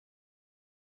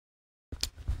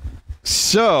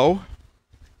So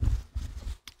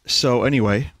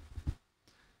anyway,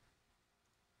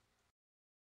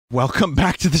 welcome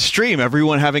back to the stream.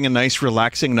 Everyone having a nice,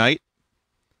 relaxing night?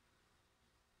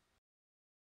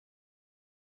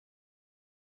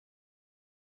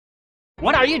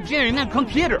 What are you doing on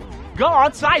computer? Go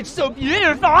outside, so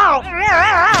beautiful!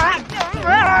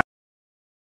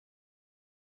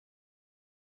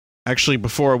 Actually,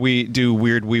 before we do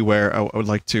Weird WiiWare, I would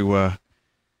like to,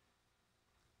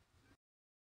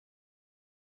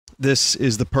 this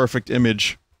is the perfect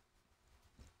image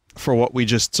for what we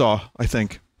just saw, I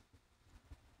think.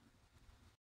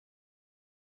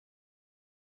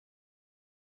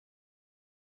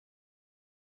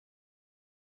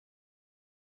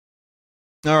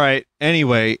 Alright,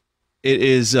 anyway, it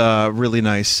is, really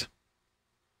nice.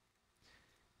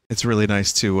 It's really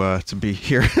nice to be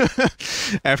here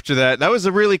after that. That was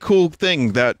a really cool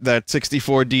thing, that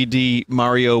 64DD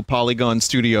Mario Polygon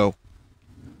Studio.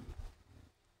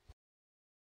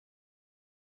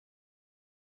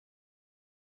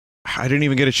 I didn't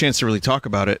even get a chance to really talk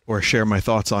about it or share my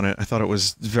thoughts on it. I thought it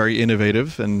was very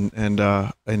innovative and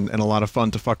a lot of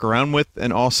fun to fuck around with,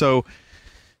 and also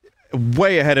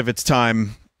way ahead of its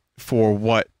time for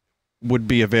what would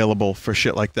be available for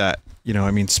shit like that. You know,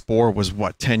 I mean, Spore was,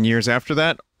 what, 10 years after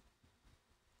that?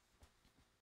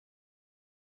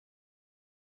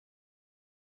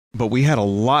 But we had a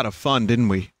lot of fun, didn't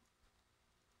we?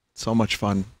 So much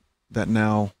fun that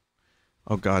now...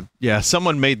 Oh god. Yeah,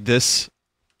 someone made this.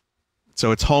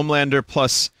 So it's Homelander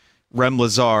plus Rem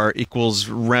Lazar equals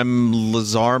Rem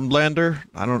Lazarlander?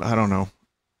 I don't know.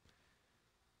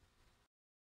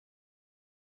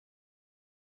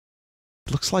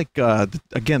 Looks like,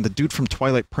 again, the dude from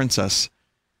Twilight Princess.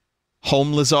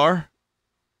 Home Lazar?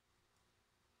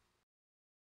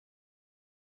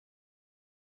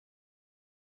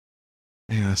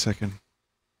 Hang on a second.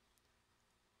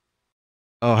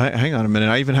 Oh, hang on a minute.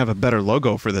 I even have a better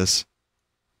logo for this.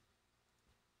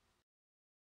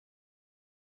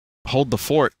 Hold the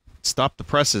fort. Stop the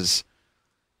presses.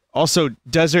 Also,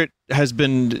 Desert has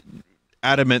been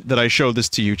adamant that I show this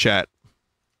to you, chat.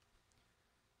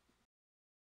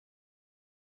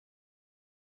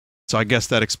 So I guess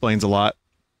that explains a lot.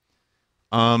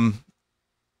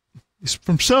 It's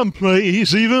from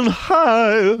someplace even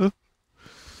higher.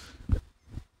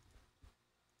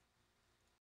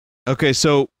 Okay,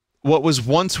 so what was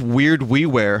once Weird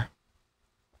WiiWare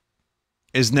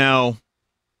is now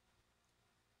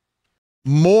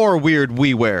more Weird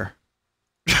WiiWare.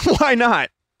 Why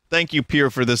not? Thank you, Pierre,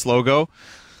 for this logo.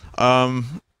 Yeah,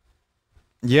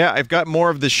 I've got more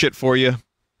of this shit for you.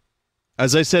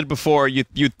 As I said before,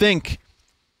 you'd think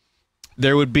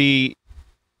there would be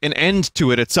an end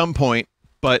to it at some point,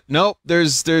 but no,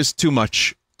 there's too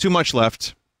much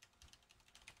left.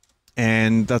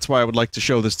 And that's why I would like to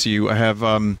show this to you. I have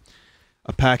a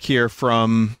pack here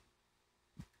from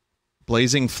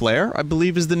Blazing Flare, I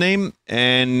believe is the name,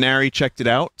 and Nary checked it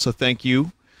out, so thank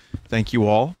you. Thank you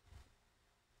all.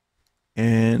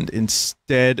 And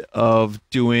instead of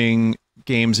doing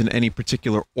games in any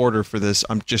particular order for this,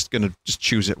 I'm just gonna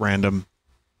choose at random.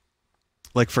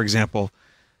 Like, for example,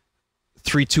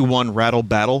 3, 2, 1 Rattle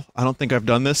Battle. I don't think I've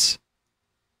done this.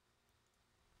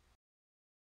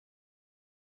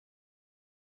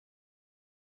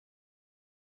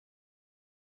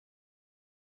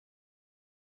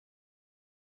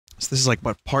 So this is like,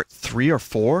 what, part 3 or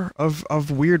 4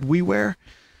 of Weird WiiWare?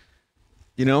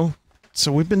 You know?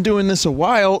 So we've been doing this a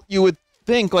while. You would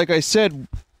think, like I said,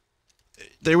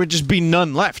 there would just be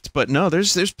none left, but no,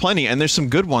 there's plenty, and there's some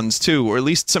good ones too, or at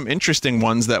least some interesting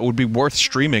ones that would be worth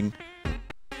streaming.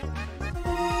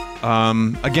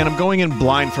 Again, I'm going in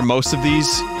blind for most of these.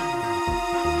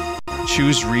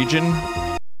 Choose region.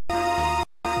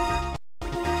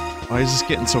 Why is this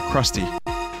getting so crusty?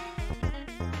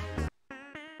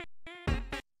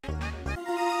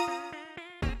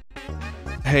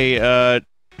 Hey,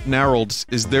 Narold,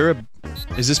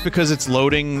 is this because it's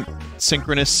loading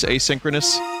synchronous,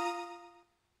 asynchronous? I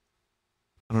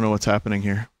don't know what's happening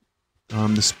here.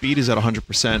 The speed is at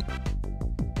 100%.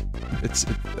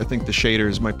 I think the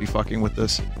shaders might be fucking with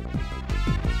this. It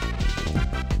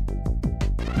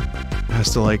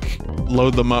has to, like,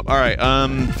 load them up. Alright,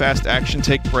 fast action,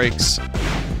 take breaks.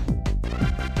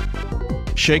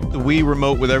 Shake the Wii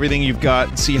remote with everything you've got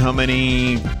and see how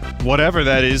many... whatever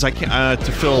that is, I can't,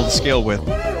 to fill the scale with.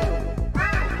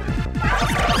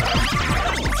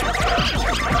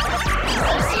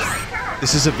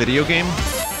 This is a video game?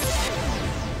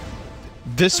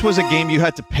 This was a game you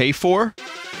had to pay for?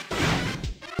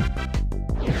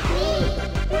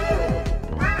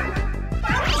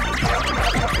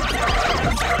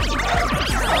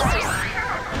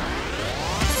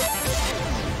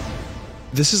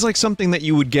 This is like something that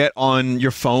you would get on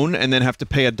your phone and then have to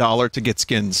pay $1 to get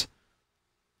skins.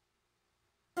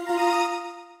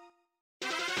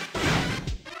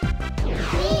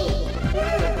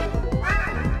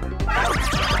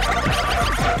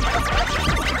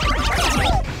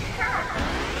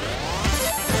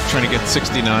 Trying to get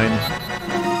 69.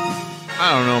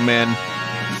 I don't know, man.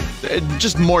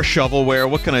 Just more shovelware,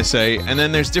 what can I say? And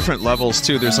then there's different levels,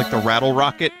 too. There's like the Rattle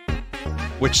Rocket,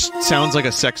 which sounds like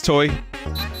a sex toy.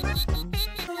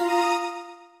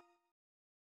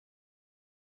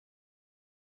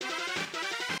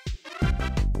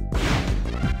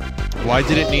 Why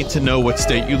did it need to know what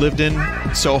state you lived in?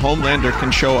 So Homelander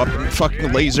can show up and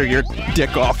fucking laser your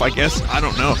dick off, I guess? I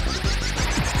don't know.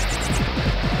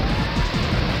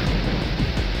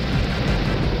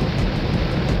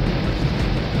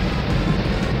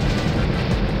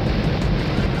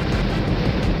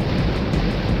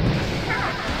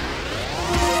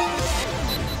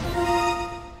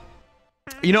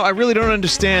 You know, I really don't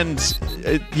understand.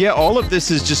 Yeah, all of this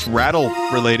is just Rattle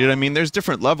related. I mean, there's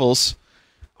different levels.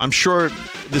 I'm sure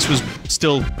this was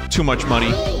still too much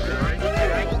money.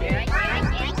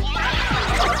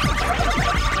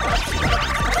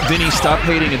 Vinny, stop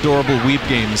hating adorable weeb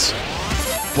games.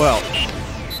 Well,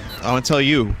 I want to tell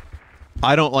you,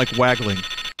 I don't like waggling.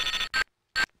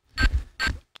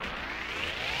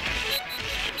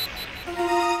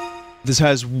 This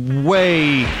has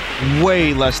way,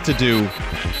 way less to do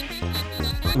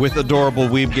with adorable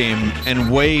weeb game,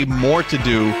 and way more to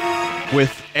do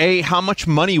with A, how much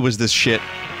money was this shit,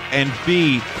 and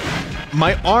B,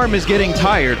 my arm is getting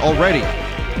tired already.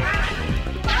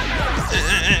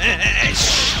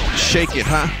 Shake it,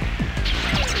 huh?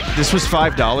 This was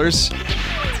 $5?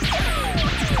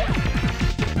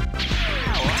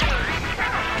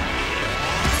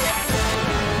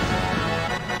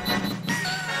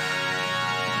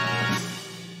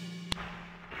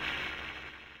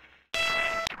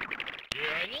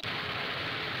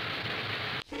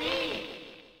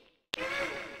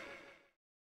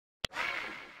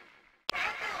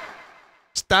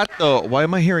 Stato. Why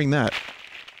am I hearing that?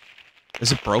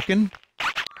 Is it broken?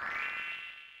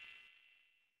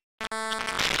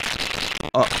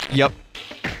 Yep.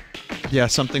 Yeah,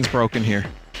 something's broken here.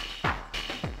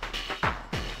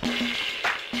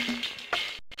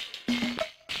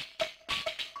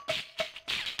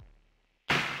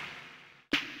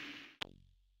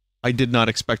 I did not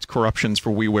expect corruptions for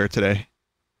WiiWare today.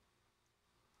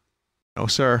 No,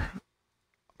 sir.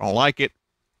 I don't like it.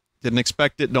 Didn't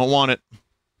expect it, don't want it.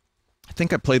 I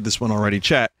think I played this one already,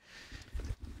 chat.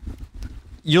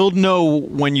 You'll know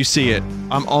when you see it.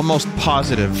 I'm almost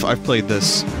positive I've played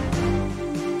this.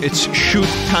 It's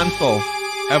Shootanto,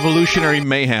 Evolutionary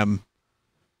Mayhem.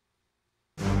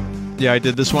 Yeah, I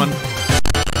did this one.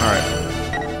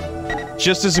 Alright.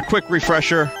 Just as a quick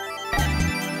refresher.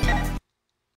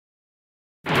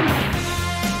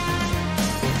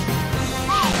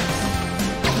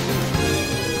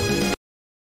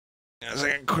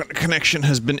 Connection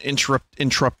has been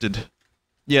interrupted.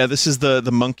 Yeah, this is the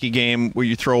monkey game where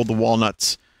you throw the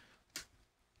walnuts.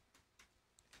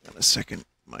 In a second,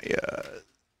 my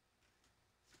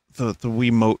the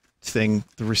Wiimote thing,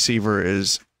 the receiver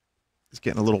is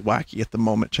getting a little wacky at the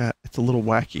moment, chat. It's a little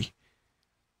wacky. Do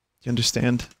you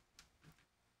understand?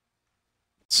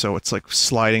 So it's like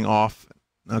sliding off.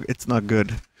 No, it's not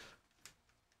good.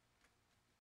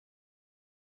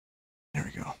 There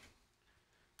we go.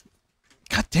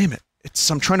 God damn it.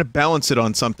 I'm trying to balance it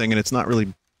on something and it's not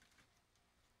really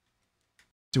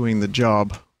doing the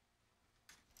job.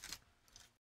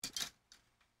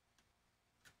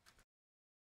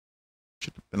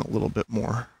 Should have been a little bit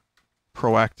more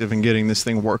proactive in getting this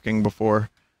thing working before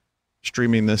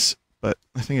streaming this, but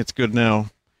I think it's good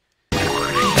now.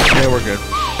 Yeah, we're good.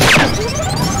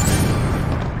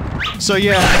 So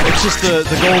yeah, it's just the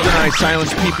GoldenEye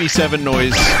silenced PP7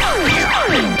 noise.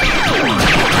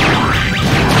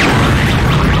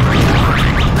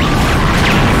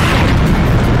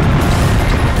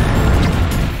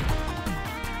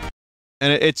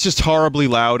 And it's just horribly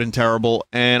loud and terrible,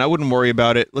 and I wouldn't worry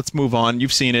about it. Let's move on.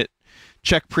 You've seen it.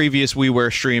 Check previous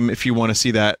WiiWare stream if you want to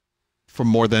see that for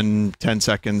more than 10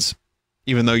 seconds,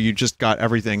 even though you just got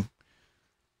everything.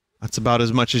 That's about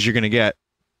as much as you're going to get.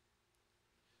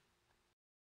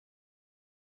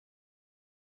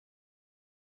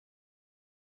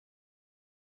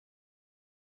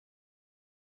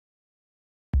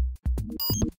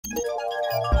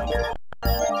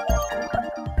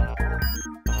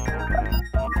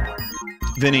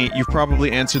 Vinny, you've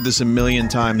probably answered this 1,000,000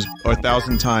 times, or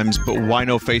 1,000 times, but why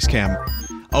no face cam?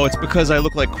 Oh, it's because I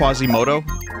look like Quasimodo?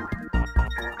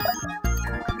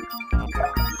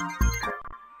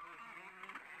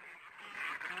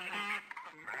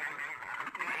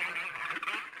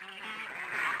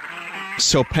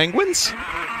 So penguins?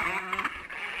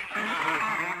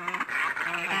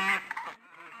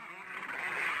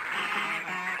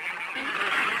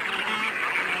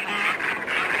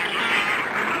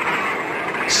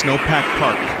 Snowpack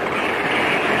Park.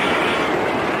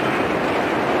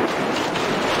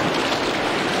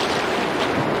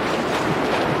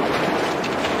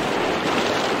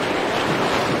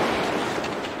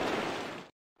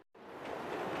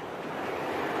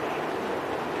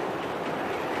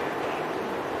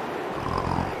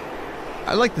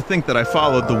 I like to think that I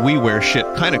followed the WiiWare shit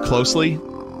kind of closely,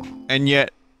 and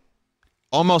yet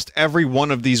almost every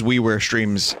one of these WiiWare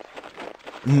streams,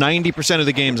 90% of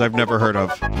the games I've never heard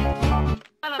of.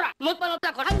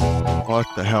 What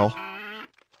the hell?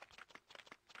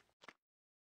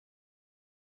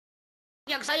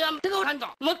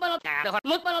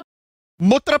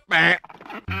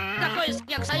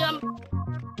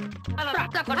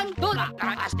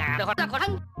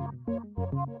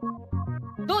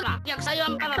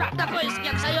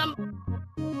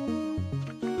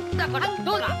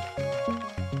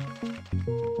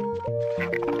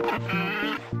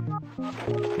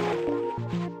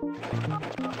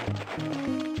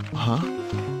 Huh?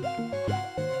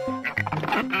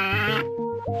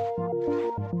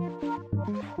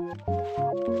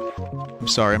 I'm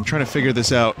sorry, I'm trying to figure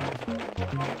this out.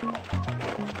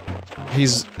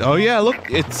 He's... oh yeah, look,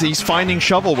 he's finding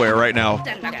shovelware right now.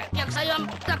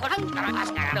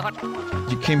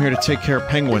 You came here to take care of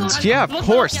penguins. Yeah, of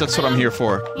course, that's what I'm here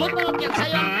for.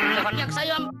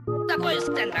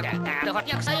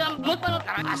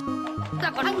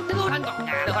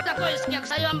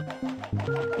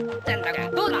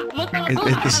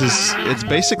 It's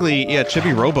basically, yeah,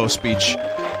 Chibi Robo speech.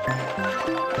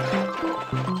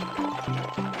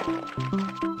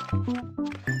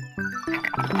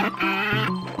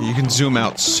 You can zoom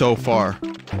out so far.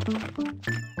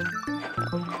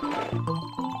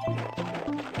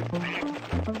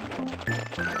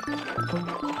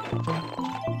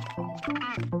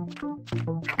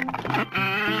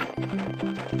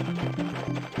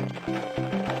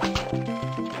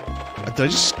 Did I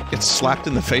just get slapped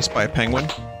in the face by a penguin?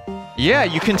 Yeah,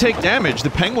 you can take damage. The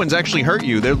penguins actually hurt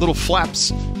you. They're little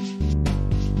flaps.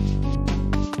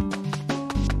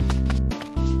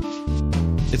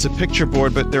 It's a picture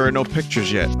board, but there are no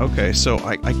pictures yet. Okay, so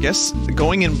I guess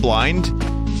going in blind...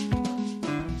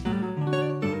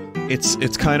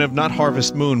 It's kind of not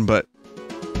Harvest Moon, but...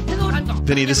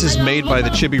 Vinny, this is made by the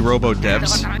Chibi Robo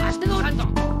devs.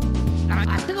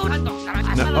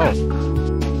 No,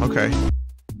 oh. Okay.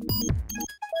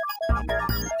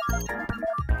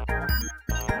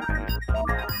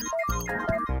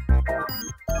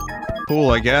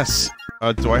 Cool, I guess.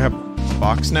 Do I have a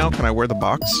box now? Can I wear the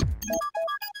box?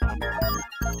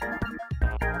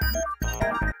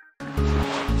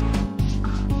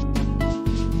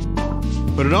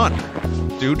 Put it on,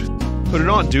 dude. Put it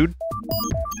on, dude.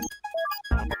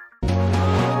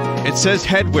 It says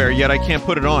headwear, yet I can't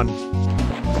put it on.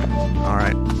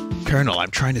 Alright. Colonel,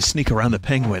 I'm trying to sneak around the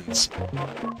penguins.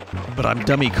 But I'm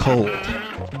dummy cold.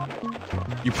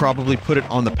 You probably put it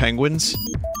on the penguins?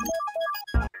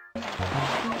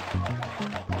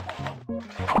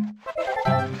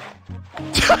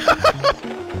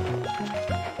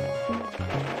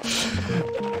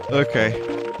 Okay.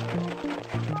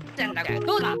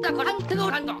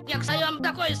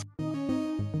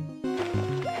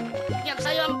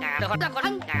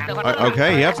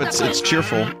 Okay, yep, it's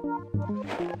cheerful.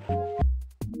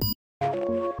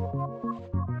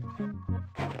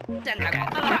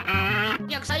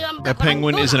 That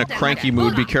penguin is in a cranky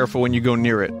mood. Be careful when you go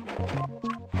near it.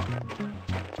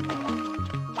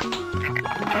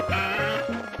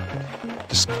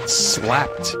 Just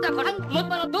slapped.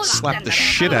 Slapped the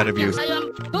shit out of you.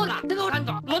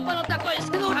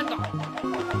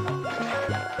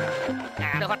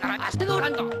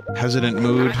 Hesitant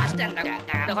mood.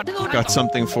 Got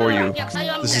something for you.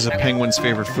 This is a penguin's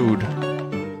favorite food.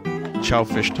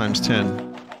 Chowfish times 10.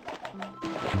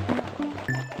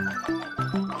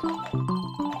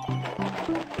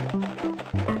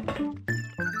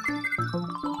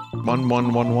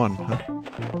 One, huh?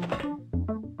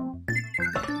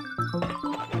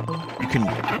 You can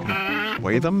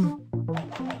weigh them?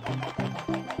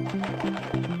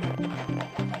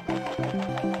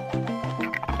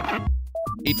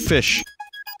 Eat fish.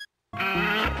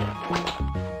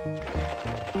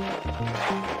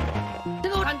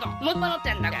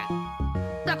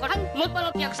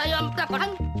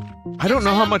 I don't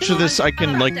know how much of this I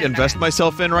can, like, invest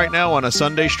myself in right now on a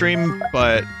Sunday stream,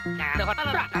 but...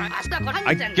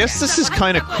 I guess this is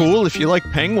kind of cool if you like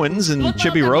penguins and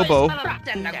Chibi Robo.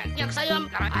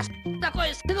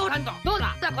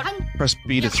 Press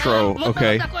B to throw.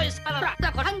 Okay.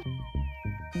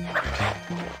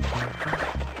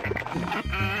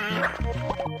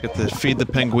 Get the feed the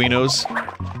penguinos.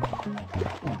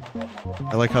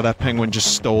 I like how that penguin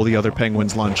just stole the other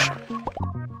penguin's lunch.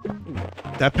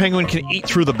 That penguin can eat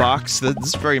through the box.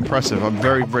 That's very impressive. I'm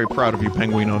very, very proud of you,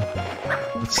 Penguino.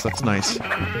 That's nice.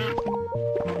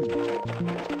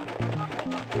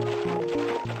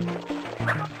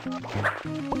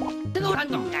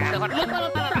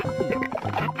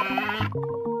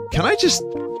 Can I just,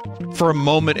 for a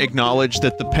moment, acknowledge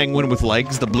that the penguin with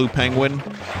legs, the blue penguin,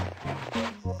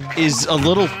 is a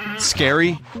little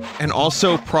scary, and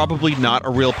also probably not a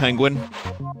real penguin?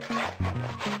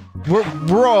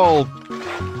 We're all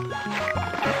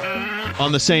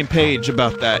on the same page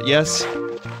about that, yes?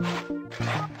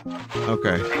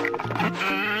 Okay.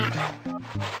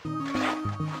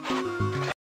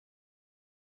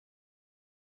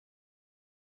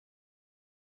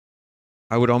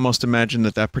 I would almost imagine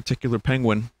that that particular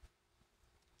penguin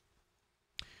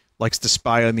likes to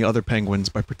spy on the other penguins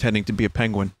by pretending to be a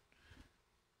penguin.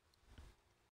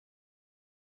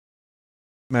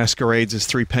 Masquerades as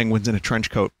 3 penguins in a trench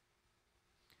coat.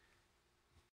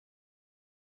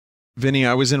 Vinny,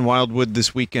 I was in Wildwood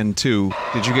this weekend, too.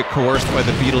 Did you get coerced by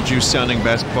the Beetlejuice-sounding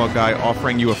basketball guy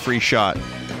offering you a free shot?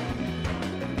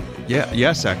 Yeah,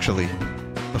 yes, actually.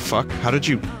 The fuck? How did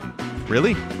you...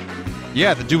 Really?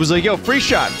 Yeah, the dude was like, yo, free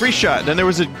shot, free shot. Then there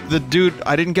was the dude,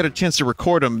 I didn't get a chance to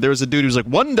record him. There was a dude who was like,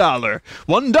 $1, $1,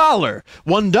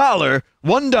 $1,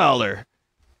 $1.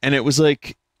 And it was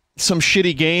like some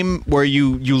shitty game where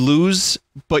you lose,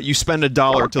 but you spend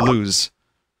 $1 to lose.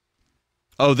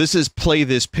 Oh, this is Play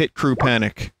This Pit Crew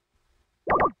Panic.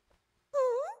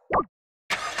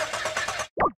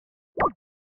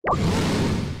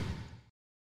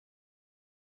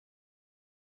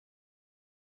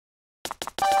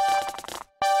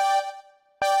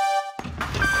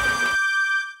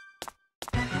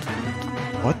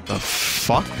 What the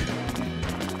fuck?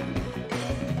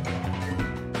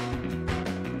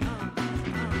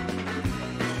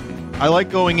 I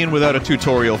like going in without a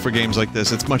tutorial for games like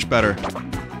this. It's much better.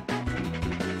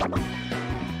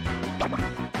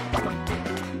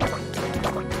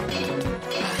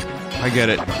 I get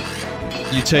it.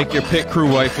 You take your pit crew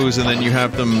waifus and then you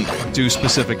have them do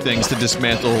specific things to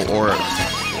dismantle or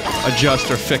adjust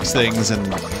or fix things,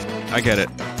 and I get it.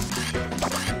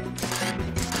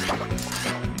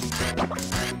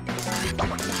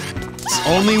 It's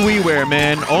only WiiWare,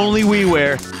 man. Only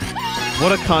WiiWare.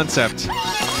 What a concept.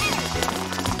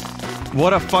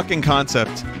 What a fucking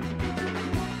concept.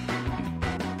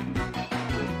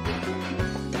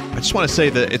 I just want to say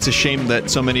that it's a shame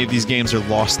that so many of these games are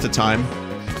lost to time.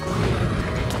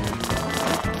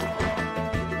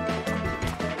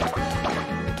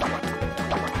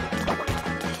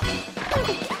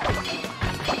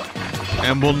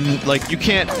 And we'll, like, you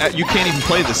can't even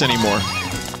play this anymore.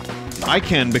 I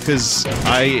can because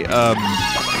I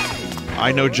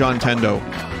know John Tendo.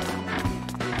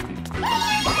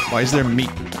 Why is there meat?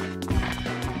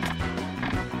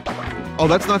 Oh,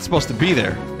 that's not supposed to be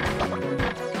there.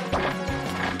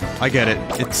 I get it.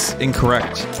 It's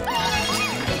incorrect.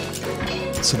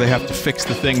 So they have to fix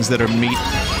the things that are meat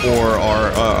or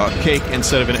are a cake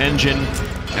instead of an engine.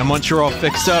 And once you're all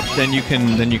fixed up, then you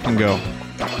can go.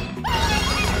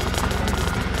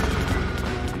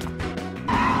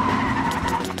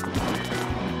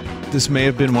 This may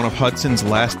have been one of Hudson's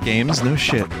last games. No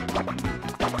shit.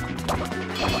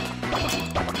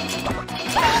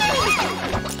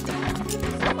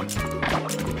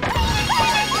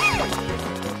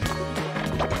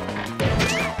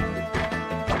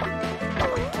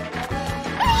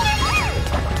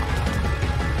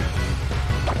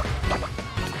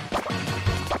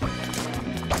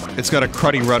 It's got a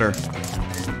cruddy rudder.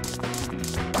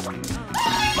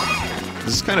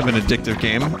 This is kind of an addictive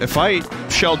game. If I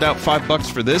shelled out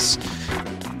 $5 for this,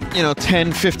 you know,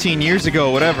 10, 15 years ago,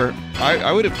 whatever,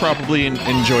 I would have probably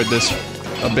enjoyed this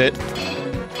a bit.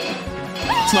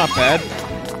 It's not bad.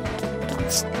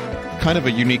 It's kind of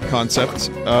a unique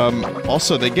concept.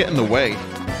 Also, they get in the way,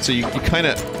 so you kind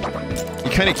of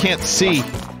can't see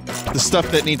the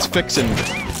stuff that needs fixing.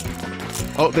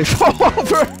 Oh, they fall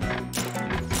over!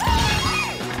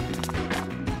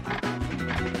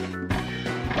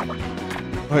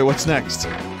 Wait, what's next?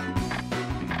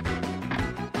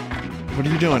 What are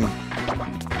you doing? You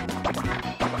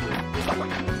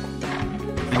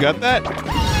got that?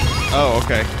 Oh,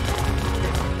 okay.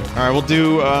 Alright,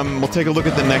 we'll take a look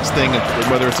at the next thing,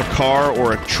 whether it's a car,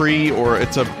 or a tree, or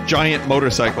it's a giant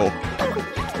motorcycle.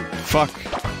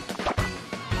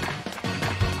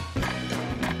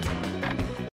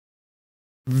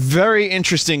 Very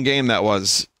interesting game that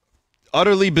was.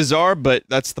 Utterly bizarre, but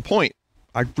that's the point.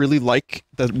 I really like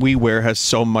that WiiWare has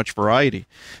so much variety.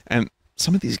 And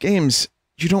some of these games,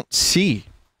 you don't see.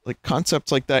 Like,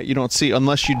 concepts like that you don't see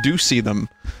unless you do see them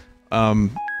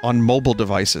on mobile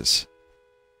devices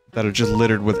that are just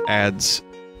littered with ads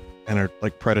and are,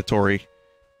 like, predatory.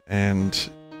 And...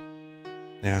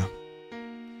 yeah.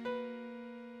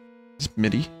 It's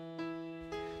MIDI.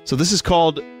 So this is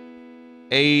called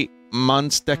a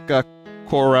Monsteca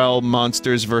Corral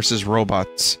Monsters vs.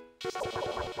 Robots.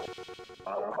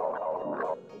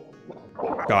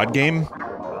 God game?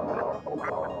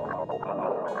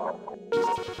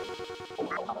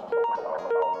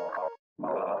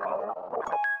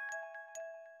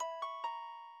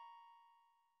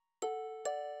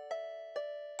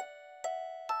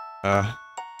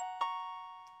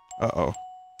 Uh-oh.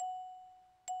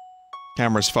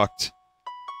 Camera's fucked.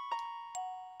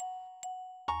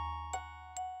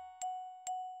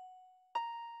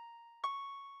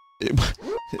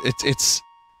 It's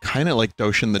kind of like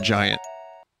Doshin the Giant.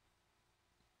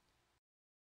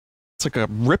 It's like a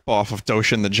rip-off of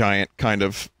Doshin the Giant, kind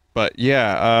of. But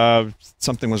yeah,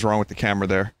 something was wrong with the camera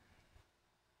there.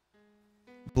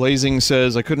 Blazing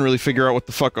says, I couldn't really figure out what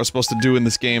the fuck I was supposed to do in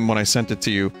this game when I sent it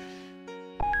to you.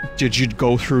 Did you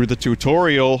go through the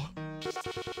tutorial?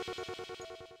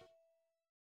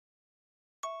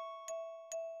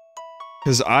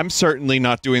 Because I'm certainly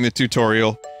not doing the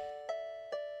tutorial.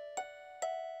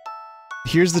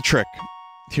 Here's the trick.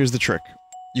 Here's the trick.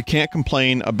 You can't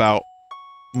complain about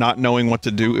not knowing what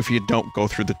to do if you don't go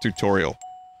through the tutorial.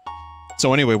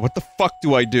 So anyway, what the fuck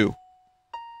do I do?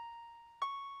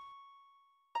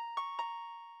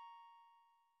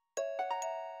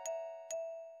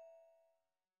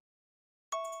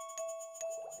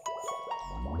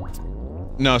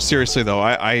 No, seriously though,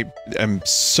 I am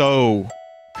so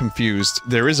confused.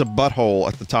 There is a butthole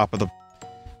at the top of the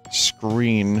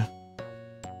screen.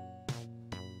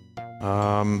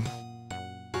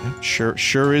 Yeah,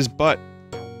 sure is butt.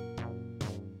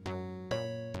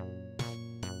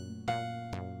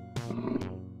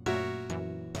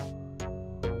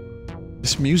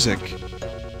 This music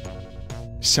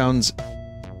sounds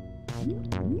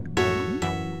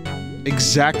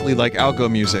exactly like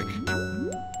algo music.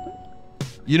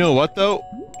 You know what, though?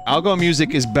 Algo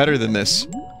music is better than this.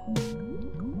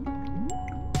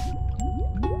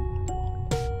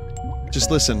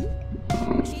 Just listen.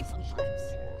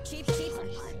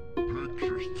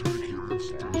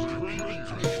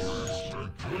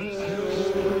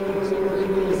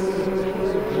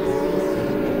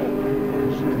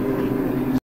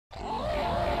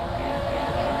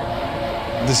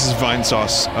 This is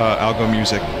Vinesauce, algo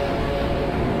music.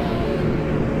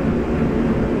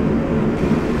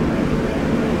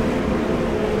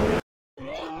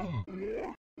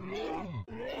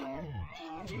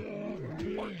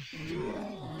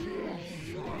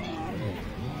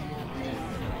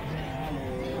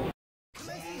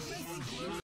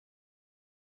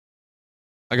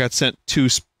 I got sent two,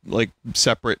 like,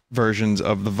 separate versions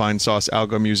of the Vinesauce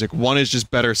algo music. One is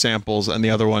just better samples, and the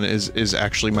other one is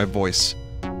actually my voice.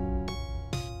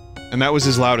 And that was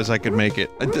as loud as I could make it.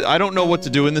 I don't know what to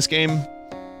do in this game.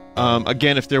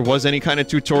 Again, if there was any kind of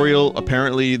tutorial,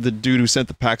 apparently the dude who sent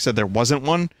the pack said there wasn't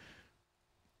one.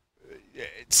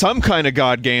 Some kind of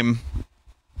god game.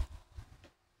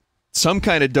 Some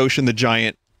kind of Doshin the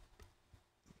Giant.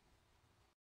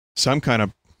 Some kind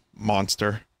of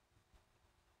monster.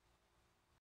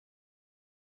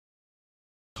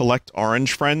 Collect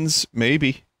orange friends?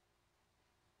 Maybe.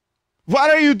 What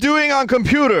are you doing on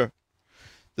computer?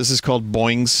 This is called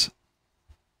Boingz.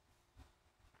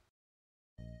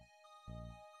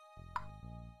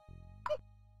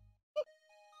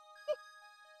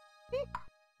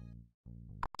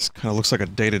 This kind of looks like a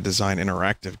data design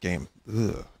interactive game.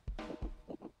 Ugh.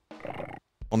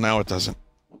 Well, now it doesn't.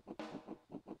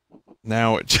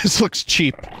 Now it just looks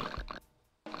cheap.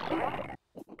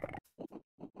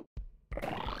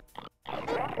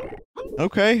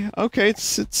 Okay,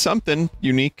 it's something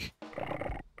unique.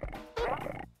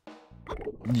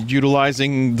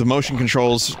 Utilizing the motion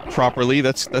controls properly,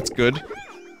 that's good.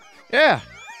 Yeah,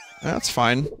 that's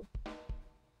fine.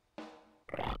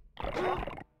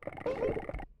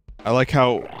 I like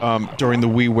how, during the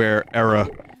WiiWare era,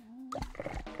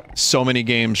 so many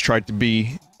games tried to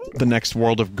be the next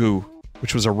World of Goo,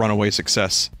 which was a runaway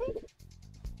success.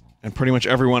 And pretty much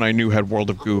everyone I knew had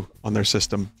World of Goo on their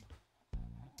system.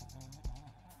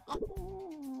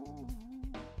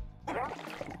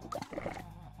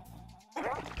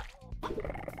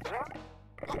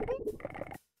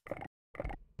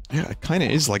 Yeah, it kinda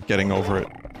is like getting over it.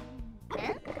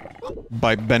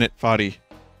 by Bennett Foddy.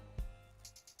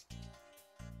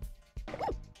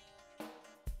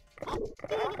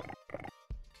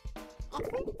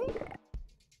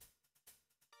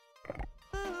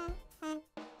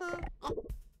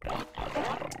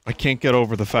 I can't get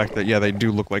over the fact that, yeah, they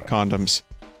do look like condoms.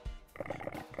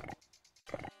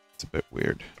 It's a bit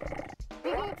weird.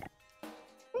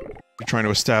 You're trying to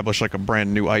establish, like, a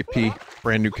brand new IP,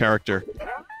 brand new character,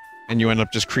 and you end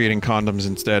up just creating condoms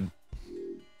instead.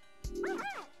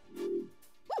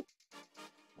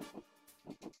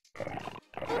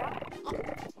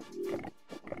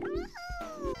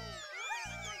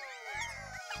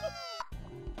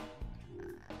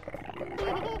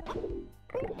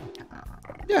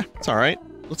 Yeah, it's alright.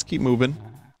 Let's keep moving.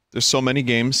 There's so many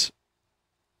games.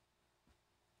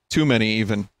 Too many,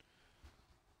 even.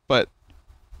 But...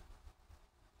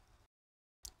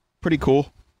 pretty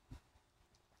cool.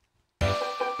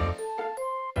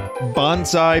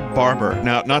 Bonsai Barber.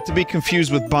 Now, not to be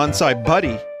confused with Bonsai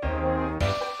Buddy.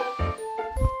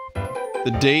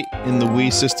 The date in the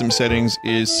Wii system settings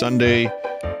is Sunday,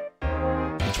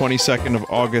 the 22nd of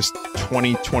August,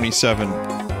 2027.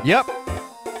 Yep!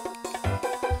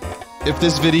 If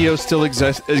this video still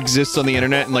exists on the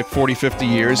internet in like 40, 50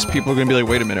 years, people are gonna be like,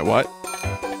 wait a minute, what?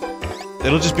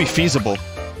 It'll just be feasible.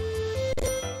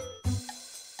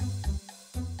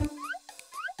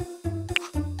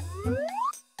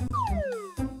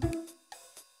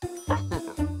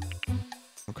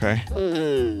 Okay.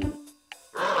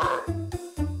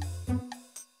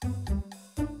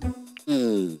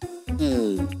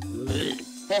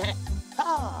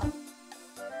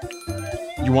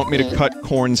 You want me to cut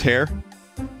Corn's hair?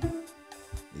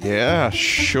 Yeah,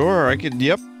 sure, I could,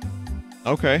 yep.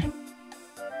 Okay.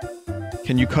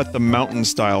 Can you cut the mountain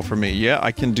style for me? Yeah,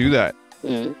 I can do that.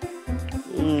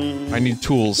 I need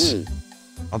tools.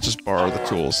 I'll just borrow the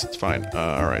tools, it's fine.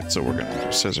 Alright, so we're gonna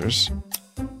do scissors.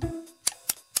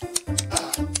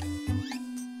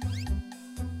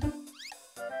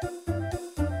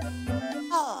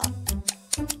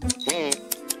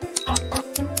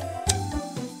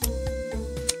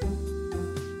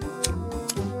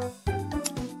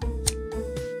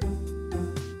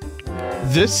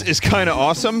 This is kinda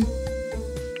awesome.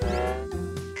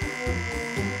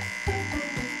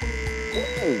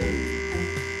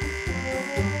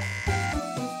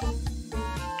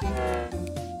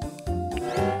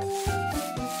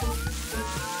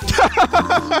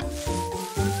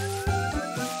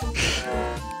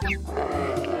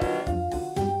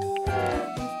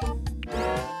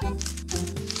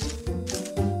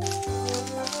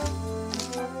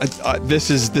 This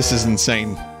is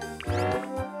insane.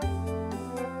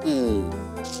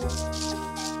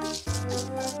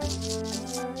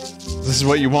 This is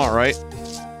what you want, right?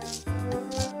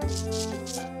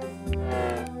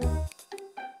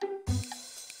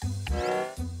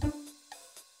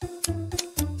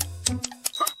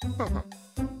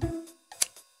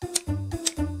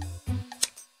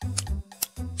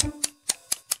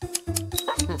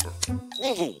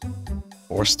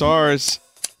 Four stars.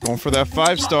 Going for that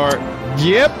 5-star.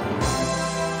 Yep!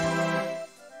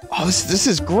 Oh, this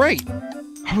is great!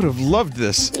 I would have loved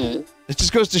this. It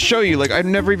just goes to show you, like, I've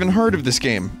never even heard of this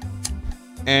game.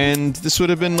 And this would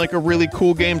have been, like, a really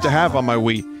cool game to have on my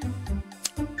Wii.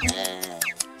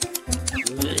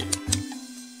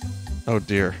 Oh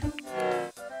dear.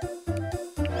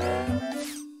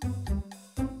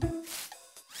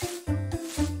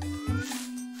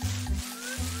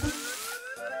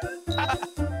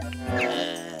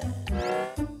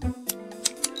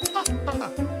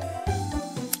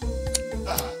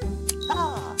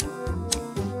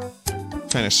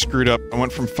 Kind of screwed up. I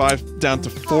went from 5 down to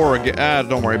 4 again. Ah,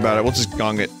 don't worry about it. We'll just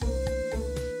gong it.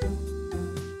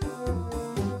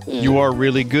 You are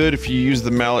really good if you use the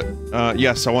mallet.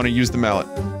 Yes, I want to use the mallet.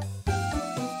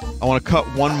 I want to cut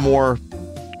one more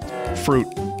fruit.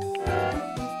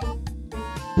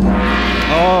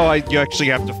 Oh, you actually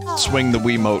have to swing the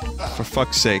Wiimote. For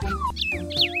fuck's sake.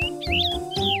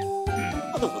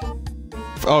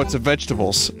 Oh, it's a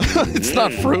vegetables. It's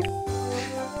not fruit.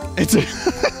 It's a...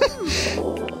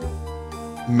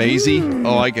 Maisie?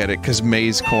 Oh, I get it, because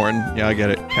maize corn. Yeah, I get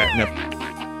it. Catnip.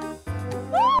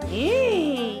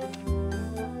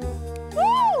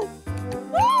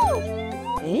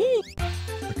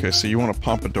 Okay, so you want a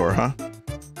pompadour, huh?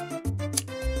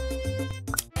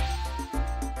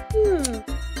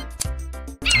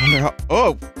 I wonder how—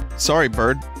 oh! Sorry,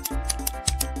 bird.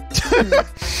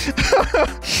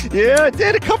 Yeah, I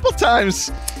did a couple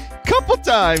times! Couple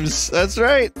times! That's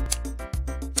right!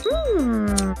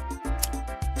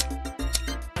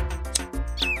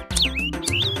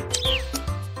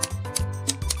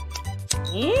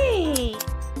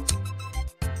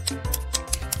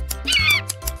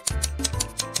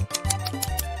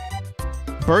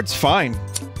 Bird's fine.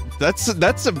 That's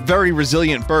a very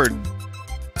resilient bird.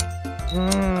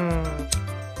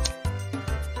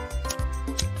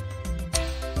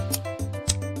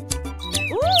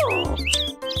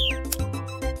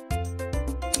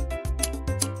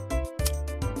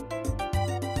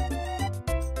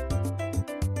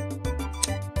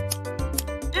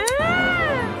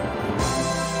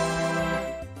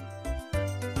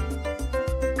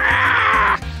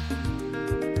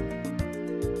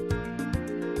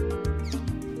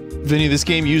 Vinny, this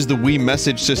game used the Wii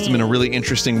message system in a really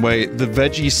interesting way. The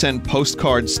veggies sent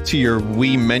postcards to your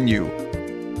Wii menu.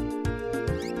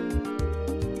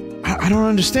 I don't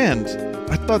understand.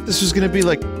 I thought this was gonna be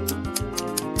like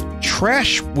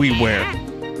trash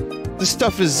WiiWare. This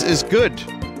stuff is good.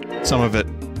 Some of it.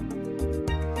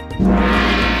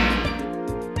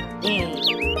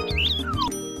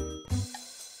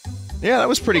 Yeah, that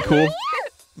was pretty cool.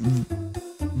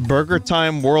 Burger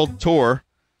Time World Tour.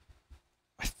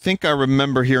 I think I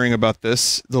remember hearing about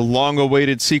this. The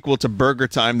long-awaited sequel to Burger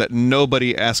Time that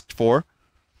nobody asked for.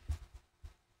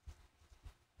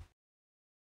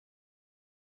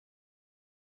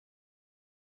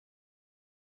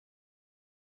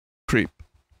 Creep.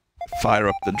 Fire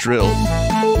up the drill.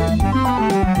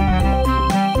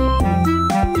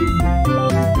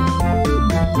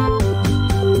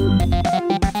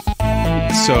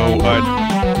 So,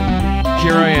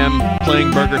 here I am,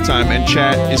 playing Burger Time, and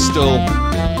chat is still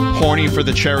horny for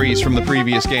the cherries from the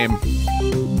previous game.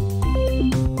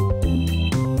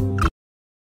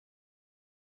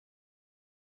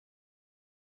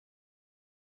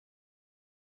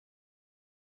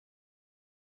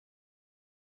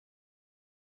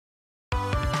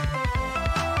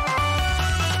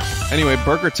 Anyway,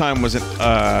 Burger Time was a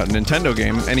Nintendo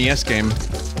game, NES game,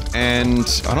 and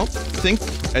I think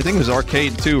it was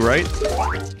arcade too, right?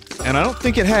 And I don't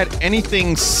think it had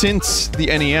anything since the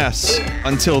NES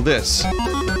until this.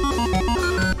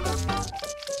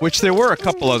 Which there were a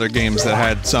couple other games that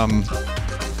had some...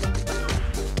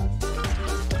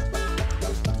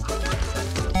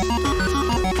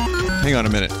 Hang on a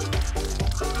minute.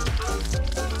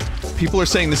 People are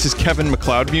saying this is Kevin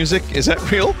MacLeod music. Is that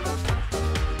real?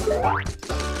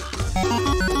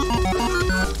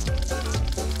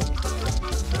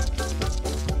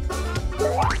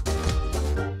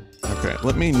 Okay,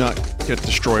 let me not get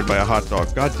destroyed by a hot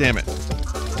dog. God damn it.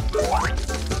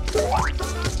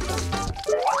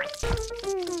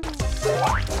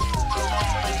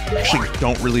 I actually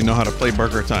don't really know how to play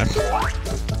Burger Time.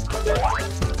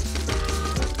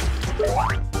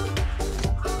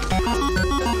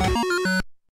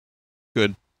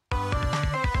 Good.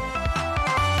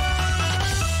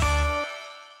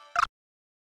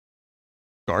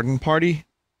 Garden party?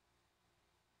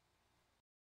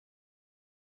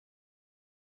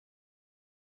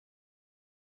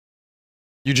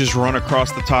 You just run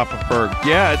across the top of Berg.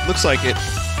 Yeah, it looks like it.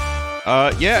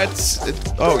 Yeah, it's...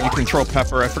 Oh, you can throw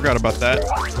pepper. I forgot about that.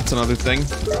 That's another thing.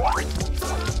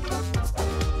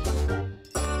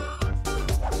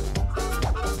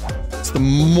 It's the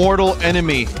mortal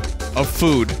enemy of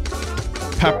food.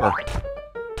 Pepper.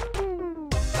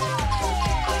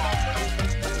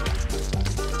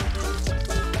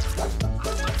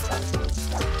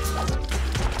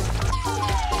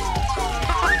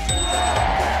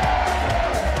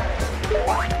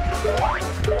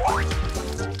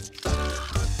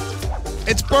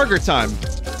 It's burger time.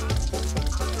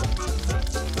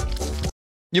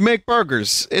 You make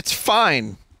burgers. It's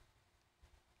fine.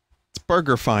 It's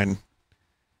burger fine.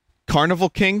 Carnival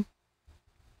King?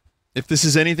 If this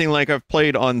is anything like I've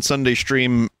played on Sunday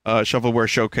stream Shovelware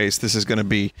Showcase, this is going to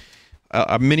be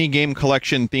a mini-game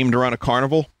collection themed around a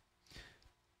carnival.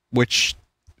 Which,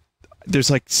 there's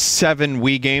like 7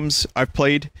 Wii games I've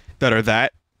played that are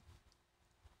that.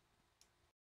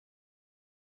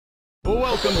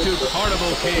 Welcome to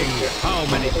Carnival King. How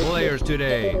many players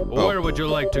today? Where would you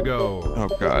like to go? Oh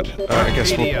god. I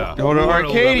guess we'll go to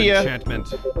Arcadia.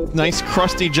 Nice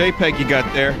crusty JPEG you got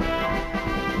there.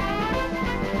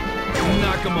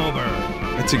 Knock 'em over.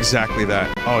 That's exactly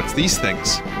that. Oh, it's these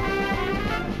things.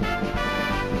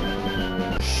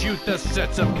 Shoot the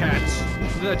sets of cats.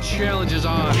 The challenge is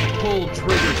on. Pull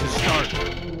trigger to start.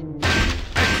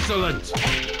 Excellent.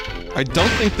 I don't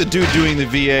think the dude doing the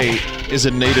VA is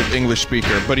a native English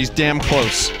speaker, but he's damn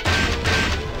close. You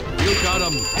got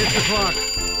him. Hit the clock.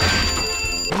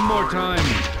 One more time.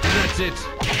 That's it.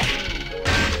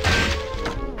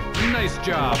 Nice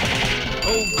job.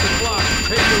 Oh, the clock.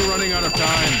 Paper running out of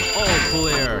time. All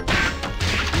clear.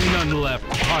 None left.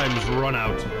 Time's run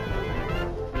out.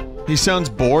 He sounds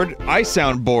bored. I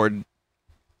sound bored.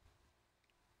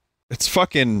 It's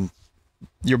fucking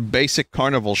your basic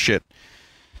carnival shit.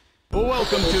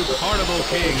 Welcome to Carnival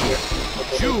King.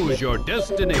 Choose your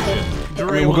destination. I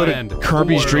mean, we'll go to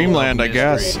Kirby's Dreamland, I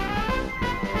guess.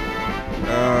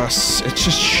 It's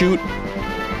just shoot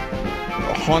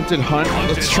a haunted hunt.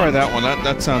 Let's try that one.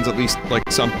 That sounds at least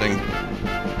like something.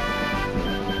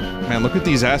 Man, look at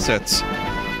these assets.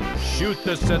 Shoot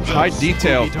the sets high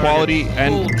detail, quality,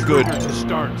 and good. To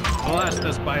start. Blast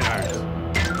the spiders.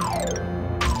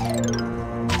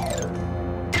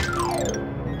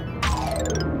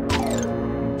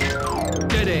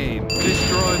 Dead aim.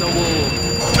 Destroy the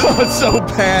wolf. Oh, it's so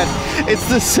bad. It's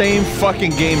the same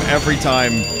fucking game every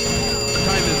time.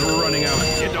 Time is running out.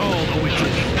 Get all the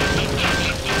witches.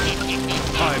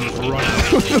 Time is running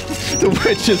out. The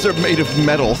witches are made of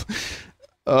metal.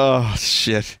 Oh,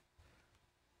 shit.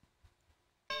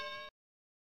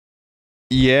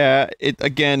 Yeah,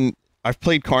 again, I've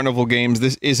played carnival games.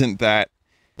 This isn't that.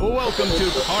 Welcome to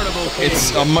Carnival King.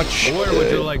 It's a much Where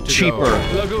would you like to cheaper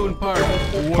go? Lagoon Park.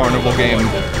 carnival game.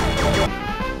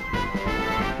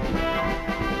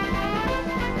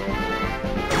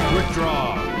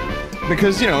 Withdraw.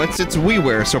 Because, you know, it's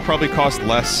WiiWare, so it probably costs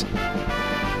less.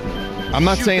 I'm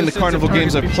not saying the carnival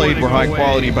games I've played were high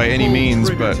quality by any means,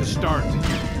 but...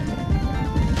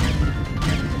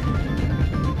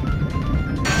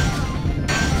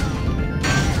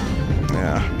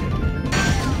 Yeah.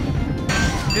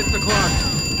 Hit the clock.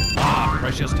 Ah,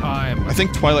 precious time. I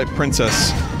think Twilight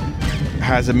Princess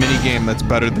has a minigame that's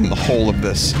better than the whole of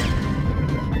this.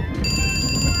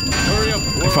 Hurry up.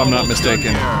 If I'm not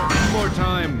mistaken. More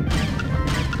time.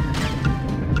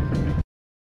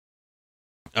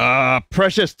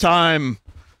 Precious time.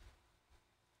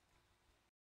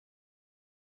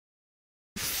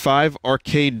 5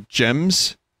 arcade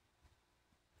gems.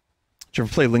 Did you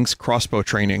ever play Link's Crossbow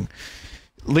Training?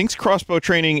 Link's Crossbow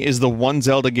Training is the one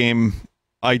Zelda game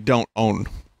I don't own.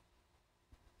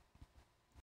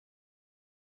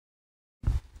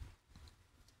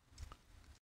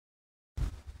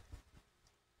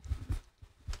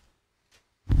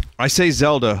 I say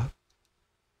Zelda.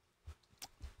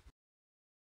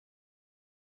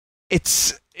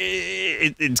 It's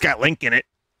got Link in it.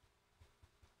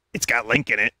 It's got Link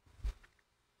in it.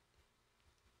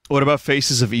 What about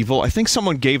Faces of Evil? I think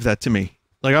someone gave that to me.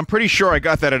 Like, I'm pretty sure I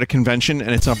got that at a convention,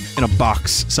 and it's up in a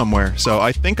box somewhere. So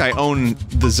I think I own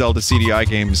the Zelda CDI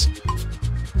games,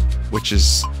 which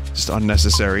is just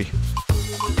unnecessary.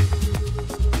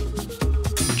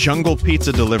 Jungle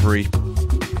Pizza Delivery.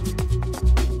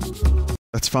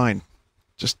 That's fine.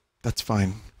 That's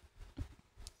fine.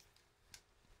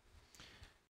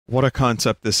 What a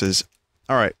concept this is.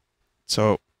 Alright,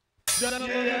 so...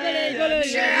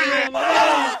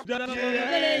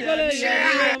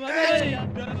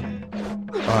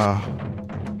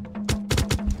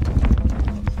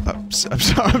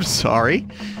 I'm sorry.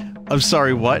 I'm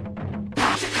sorry, what?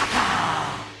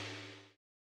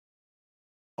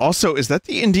 Also, is that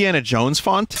the Indiana Jones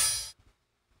font?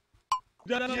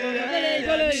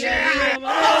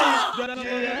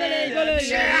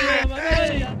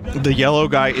 The yellow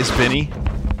guy is Vinny.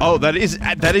 Oh, that is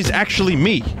actually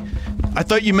me. I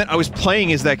thought you meant I was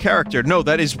playing as that character. No,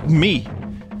 that is me.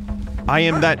 I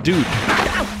am that dude.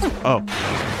 Oh,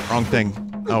 wrong thing.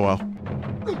 Oh well.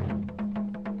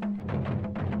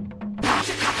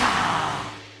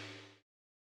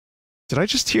 Did I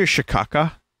just hear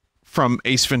Shikaka from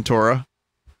Ace Ventura?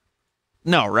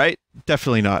 No, right?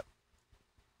 Definitely not.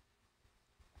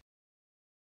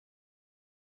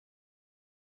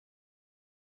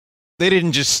 They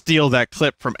didn't just steal that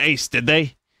clip from Ace, did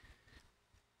they?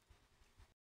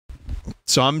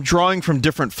 So I'm drawing from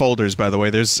different folders, by the way.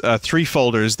 There's 3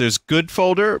 folders. There's good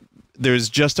folder, there's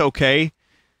just okay,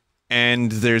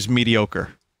 and there's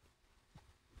mediocre.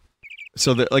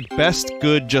 So the like best,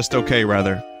 good, just okay,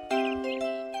 rather.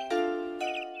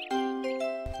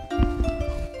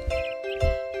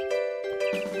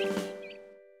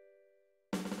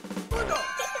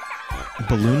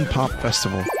 Ballon Pop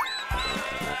Festival.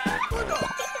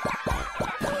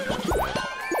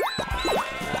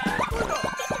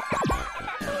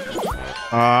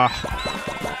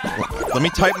 Let me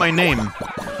type my name.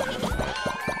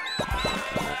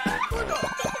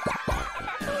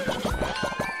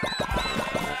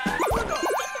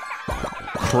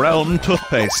 Krelm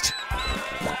toothpaste.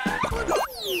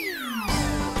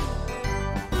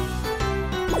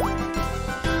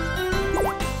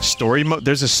 Story mode?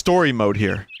 There's a story mode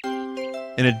here.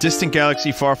 In a distant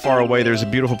galaxy far, far away, there's a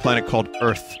beautiful planet called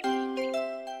Earth.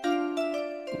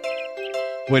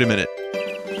 Wait a minute.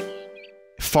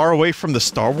 Far away from the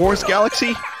Star Wars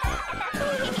galaxy?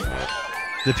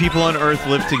 The people on Earth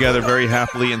live together very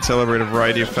happily and celebrate a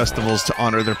variety of festivals to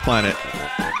honor their planet.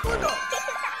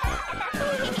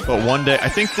 But one day, I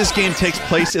think this game takes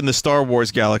place in the Star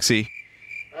Wars galaxy,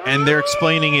 and they're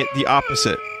explaining it the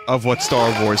opposite of what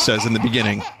Star Wars says in the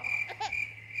beginning.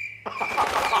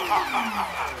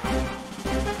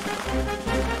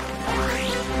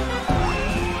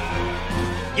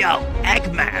 Yo,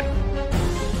 Eggman!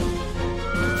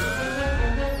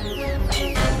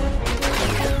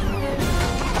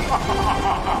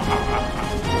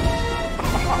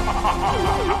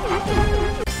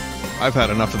 I've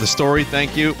had enough of the story,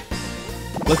 thank you.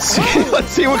 Let's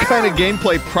see what kind of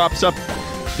gameplay props up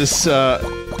this,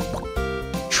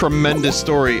 tremendous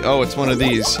story. Oh, it's one of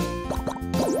these.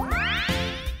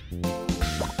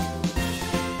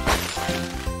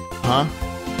 Huh?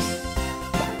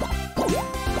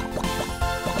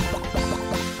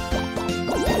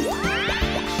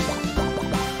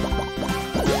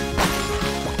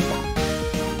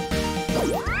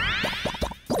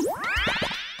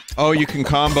 Oh, you can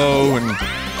combo and...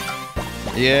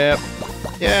 Yep.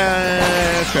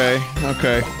 Yeah, okay,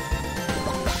 okay.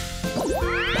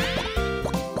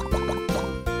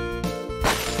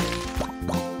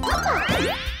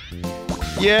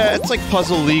 Yeah, it's like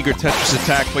Puzzle League or Tetris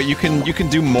Attack, but you can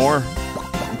do more.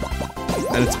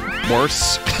 And it's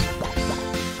worse.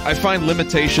 I find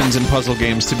limitations in puzzle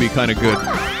games to be kind of good.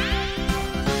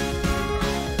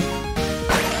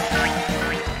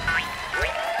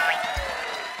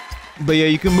 But yeah,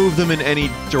 you can move them in any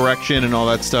direction and all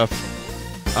that stuff.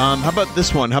 How about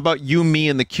this one? How about You, Me,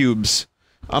 and the Cubes?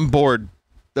 I'm bored.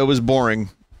 That was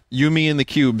boring. You, Me, and the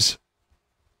Cubes.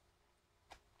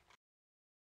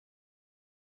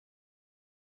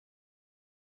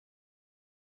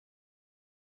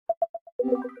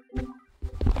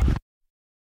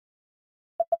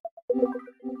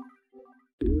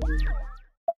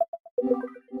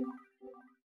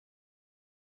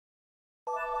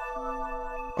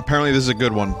 Apparently this is a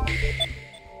good one.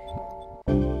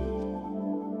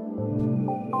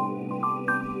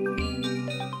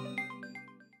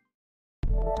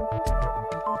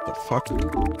 What the fuck?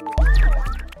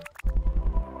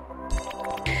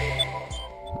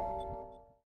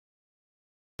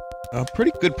 A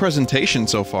pretty good presentation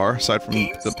so far, aside from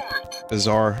the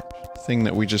bizarre thing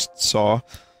that we just saw.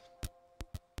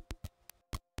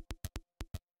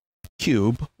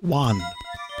 Cube 1.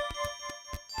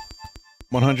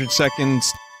 100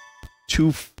 seconds.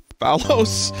 2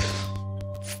 Phallos?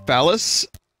 Phallus?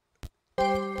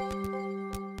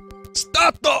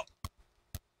 Stato!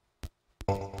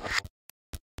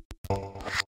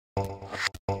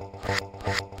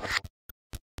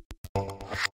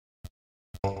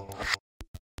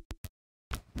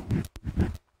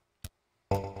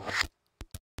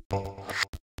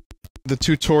 The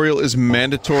tutorial is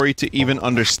mandatory to even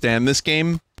understand this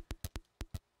game.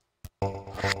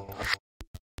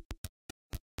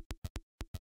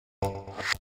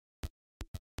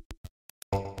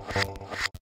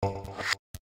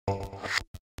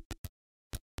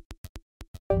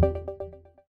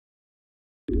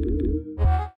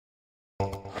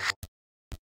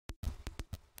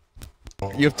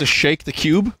 You have to shake the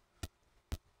cube?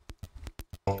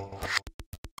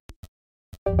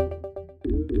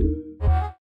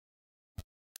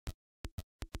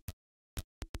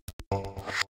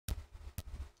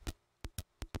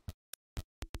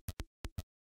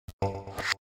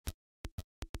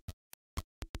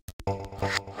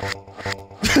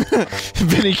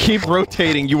 Vinny, keep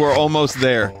rotating. You are almost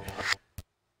there.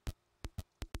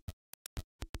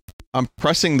 I'm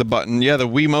pressing the button. Yeah, the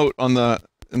Wiimote on the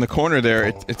in the corner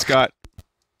there. It's got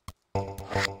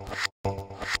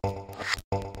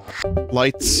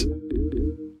lights.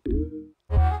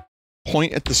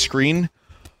 Point at the screen.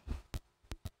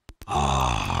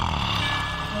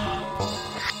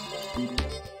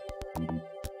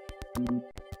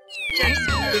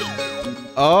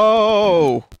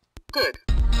 Oh. Good.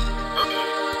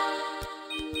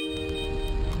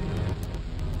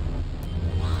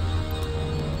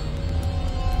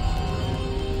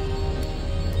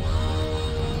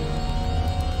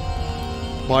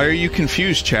 Why are you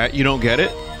confused, chat? You don't get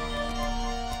it?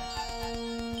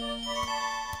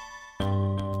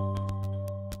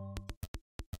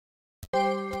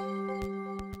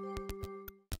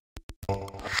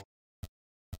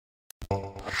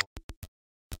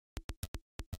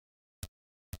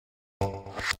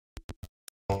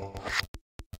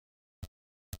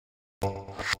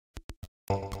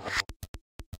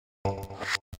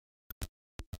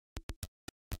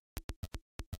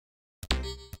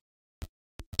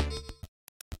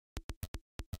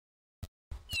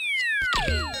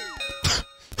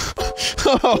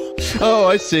 Oh, oh,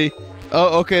 I see.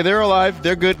 Oh, okay, they're alive.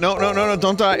 They're good. No, no, no, no,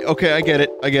 don't die. Okay, I get it.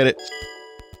 I get it.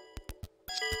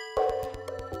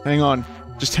 Hang on.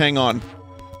 Just hang on.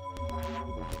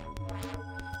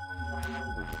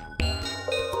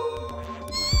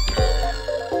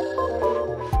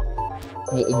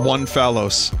 One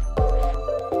Phallos.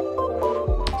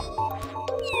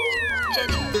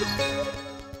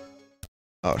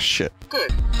 Oh, shit.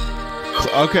 Good.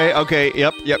 Okay, okay,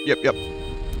 yep.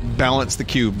 Balance the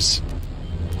cubes.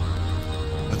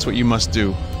 That's what you must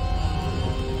do.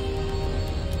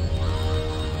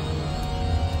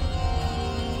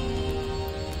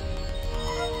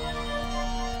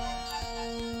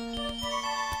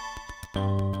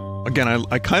 Again,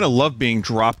 I kind of love being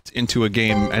dropped into a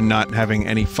game and not having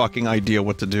any fucking idea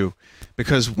what to do.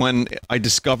 Because when I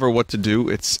discover what to do,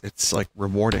 it's like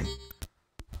rewarding.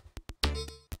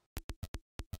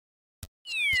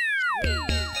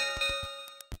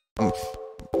 Oh,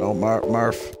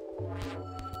 Marf.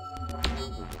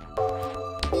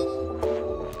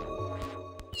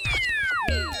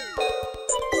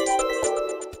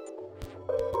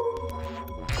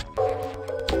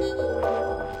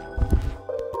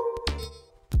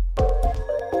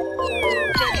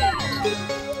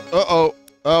 Uh-oh.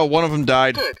 Oh, one of them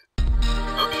died. Good.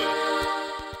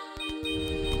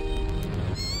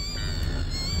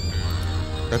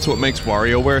 That's what makes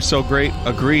WarioWare so great?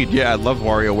 Agreed, yeah, I love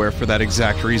WarioWare for that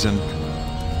exact reason.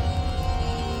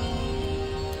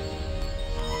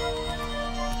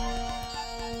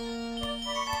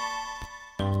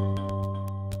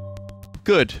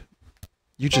 Good.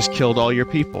 You just killed all your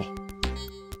people.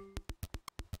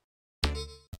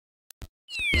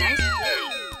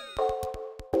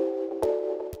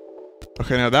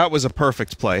 Okay, now that was a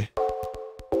perfect play.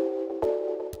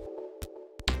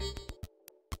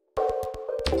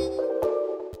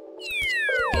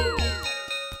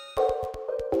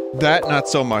 That, not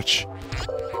so much.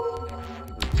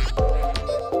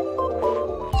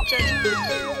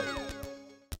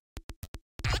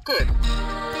 Good.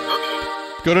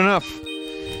 Good enough.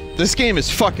 This game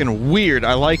is fucking weird,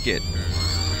 I like it.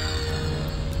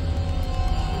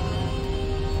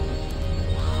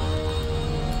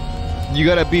 You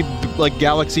gotta be, like,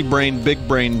 galaxy brain, big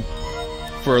brain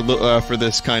for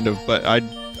this kind of, but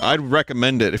I'd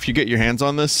recommend it if you get your hands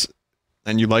on this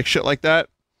and you like shit like that.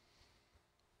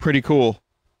 Pretty cool.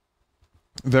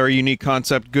 Very unique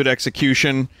concept, good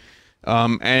execution,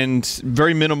 and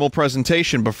very minimal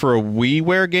presentation, but for a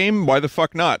WiiWare game, why the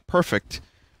fuck not? Perfect.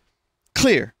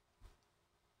 Clear.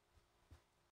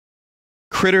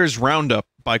 Critters Roundup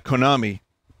by Konami.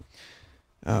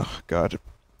 Oh, God.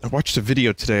 I watched a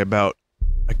video today about...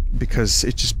 because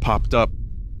it just popped up.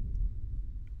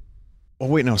 Oh,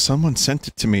 wait, no, someone sent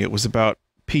it to me. It was about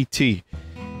PT.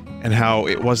 And how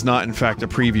it was not, in fact, a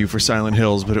preview for Silent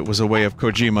Hills, but it was a way of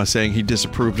Kojima saying he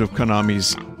disapproved of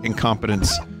Konami's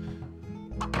incompetence.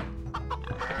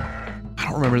 I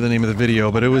don't remember the name of the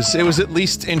video, but it was at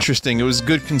least interesting. It was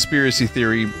good conspiracy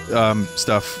theory,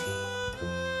 stuff.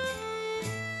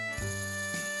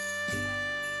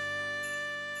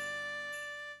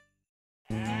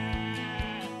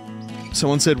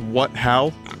 Someone said, what,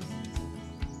 how?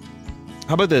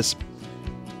 How about this?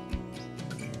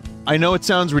 I know it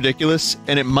sounds ridiculous,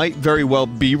 and it might very well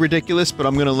be ridiculous, but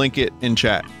I'm gonna link it in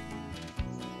chat.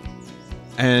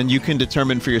 And you can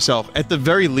determine for yourself. At the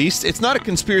very least, it's not a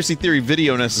conspiracy theory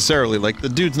video necessarily, like, the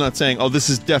dude's not saying, oh, this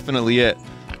is definitely it.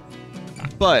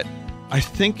 But, I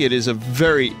think it is a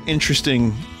very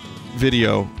interesting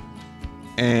video,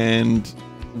 and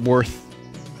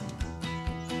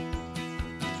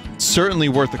certainly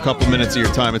worth a couple minutes of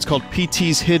your time. It's called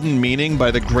PT's Hidden Meaning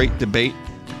by The Great Debate.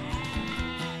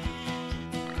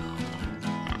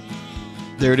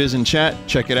 There it is in chat.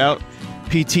 Check it out.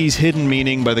 PT's Hidden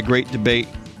Meaning by The Great Debate.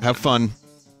 Have fun.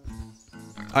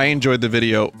 I enjoyed the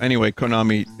video. Anyway,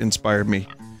 Konami inspired me.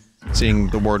 Seeing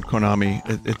the word Konami.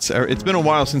 It's been a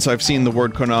while since I've seen the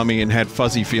word Konami and had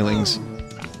fuzzy feelings.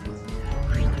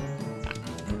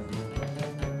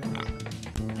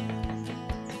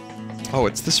 Oh,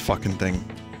 it's this fucking thing.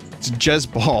 It's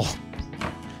Jez Ball.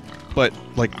 But,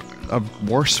 like, a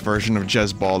worse version of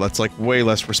Jez Ball that's, like, way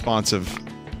less responsive.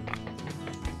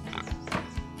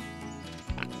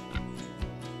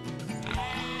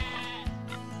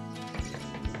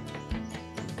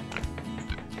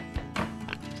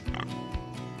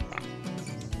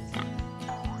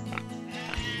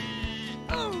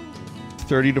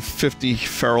 $30 to $50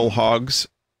 feral hogs.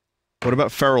 What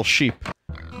about feral sheep?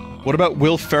 What about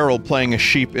Will Ferrell playing a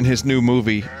sheep in his new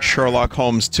movie, Sherlock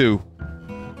Holmes 2?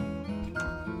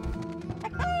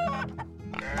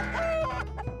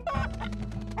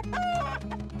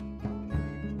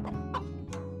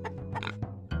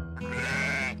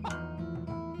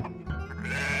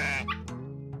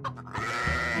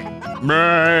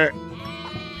 Meh.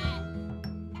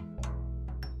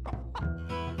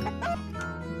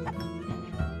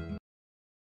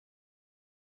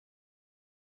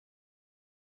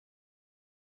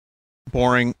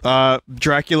 Boring.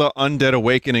 Dracula Undead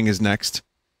Awakening is next.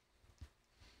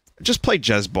 Just play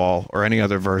Jezball or any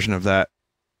other version of that.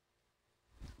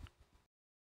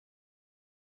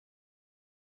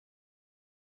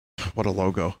 What a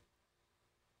logo.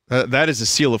 That is a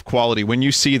seal of quality. When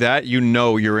you see that, you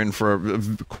know you're in for a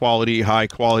quality,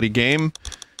 high-quality game.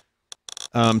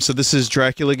 So this is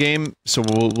Dracula game, so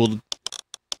we'll...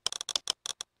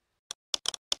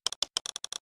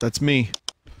 That's me.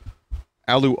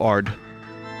 Aluard.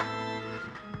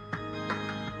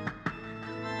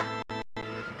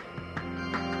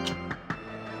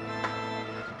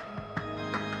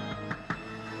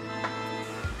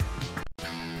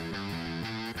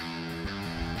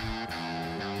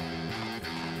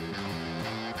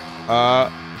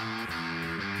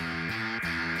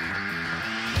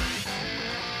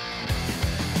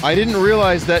 I didn't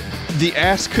realize that the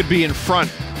ass could be in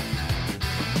front.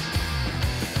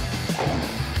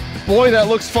 Boy, that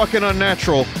looks fucking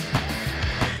unnatural.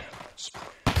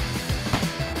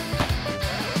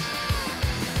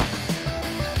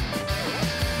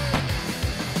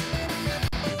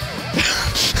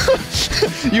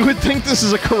 You would think this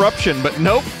is a corruption, but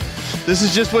nope. This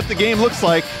is just what the game looks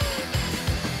like.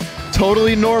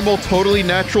 Totally normal, totally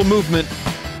natural movement.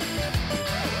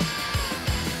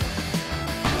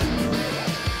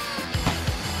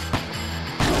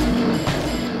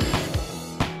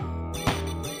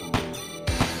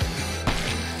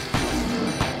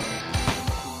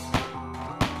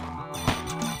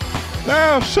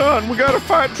 Now, son, we gotta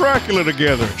fight Dracula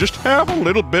together. Just have a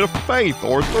little bit of faith,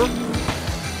 Arthur.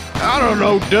 I don't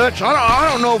know, Dutch. I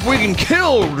don't know if we can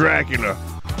kill Dracula,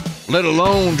 let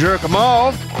alone jerk him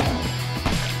off.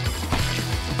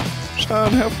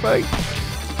 Son, have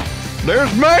faith.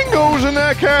 There's mangoes in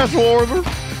that castle, Arthur.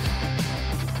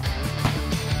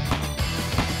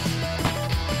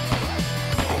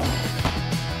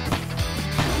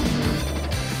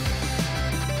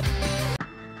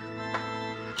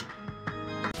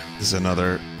 This is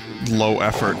another low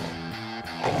effort,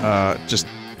 just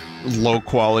low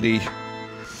quality.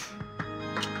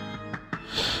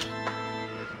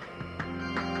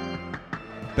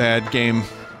 Bad game.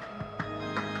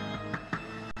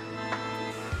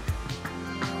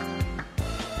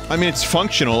 I mean, it's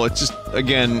functional, it's just,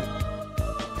 again...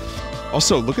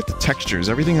 Also, look at the textures.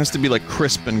 Everything has to be, like,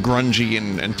 crisp and grungy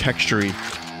and textury.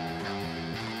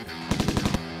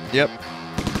 Yep.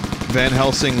 Van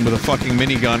Helsing with a fucking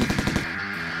minigun.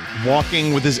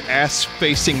 Walking with his ass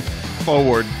facing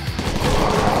forward.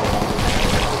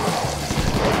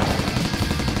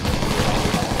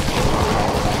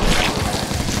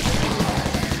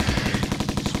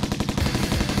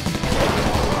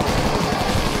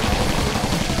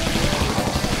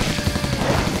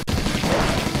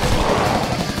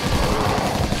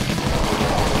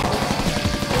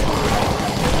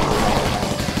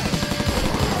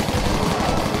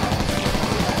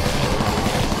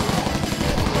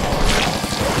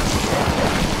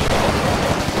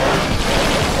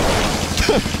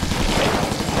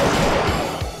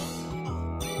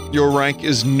 Your rank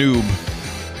is noob.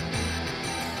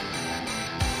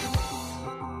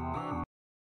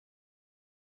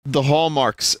 The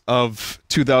hallmarks of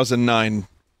 2009.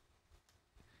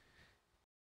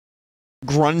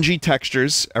 Grungy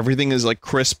textures. Everything is like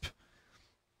crisp.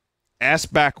 Ass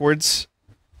backwards.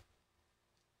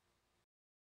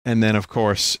 And then, of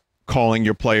course, calling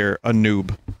your player a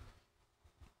noob.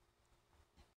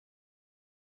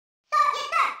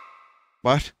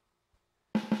 What?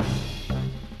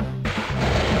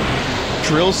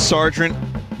 Drill Sergeant...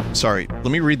 Sorry,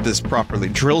 let me read this properly.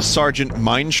 Drill Sergeant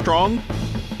Mindstrong?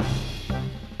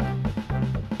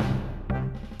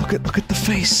 Look at the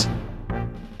face.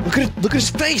 Look at his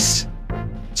face!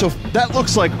 So, that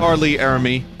looks like R. Lee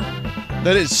Ermey.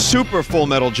 That is super Full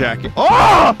Metal Jacket.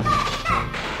 Oh!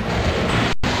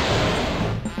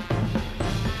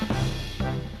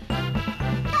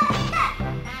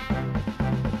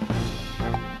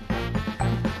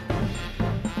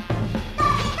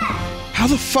 How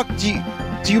the fuck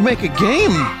do you make a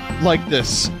game like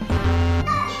this?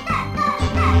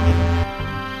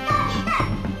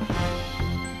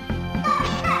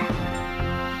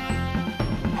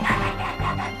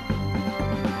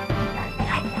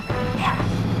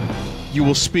 You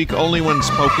will speak only when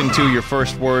spoken to. Your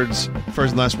first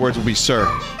and last words will be sir.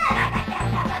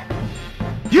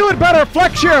 You had better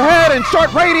flex your head and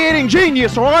start radiating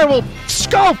genius, or I will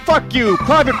skull fuck you,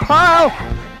 Private Pile!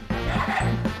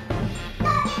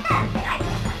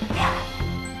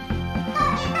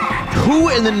 Who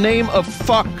in the name of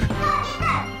fuck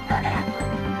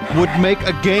would make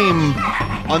a game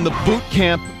on the boot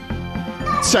camp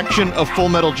section of Full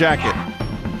Metal Jacket?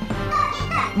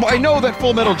 Well, I know that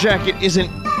Full Metal Jacket isn't...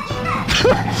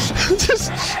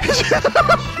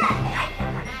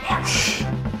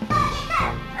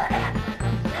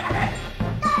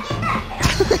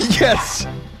 Yes!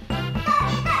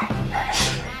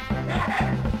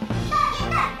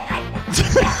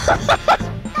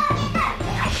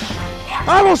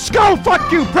 I will skull fuck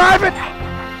you, Private!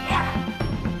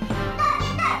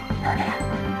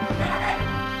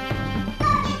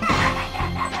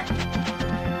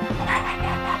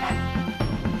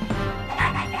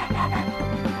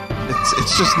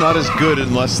 It's just not as good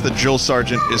unless the drill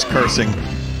sergeant is cursing.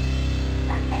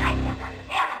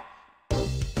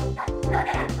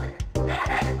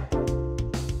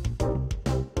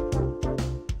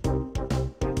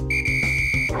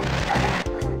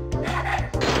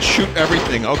 Shoot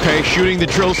everything. Okay, shooting the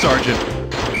drill sergeant.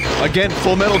 Again,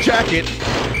 Full Metal Jacket.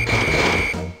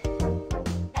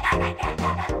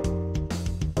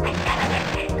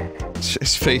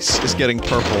 His face is getting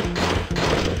purple.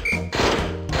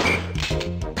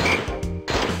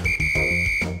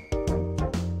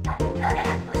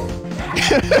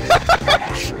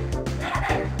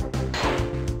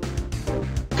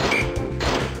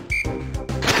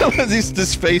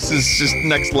 This face is just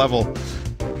next level.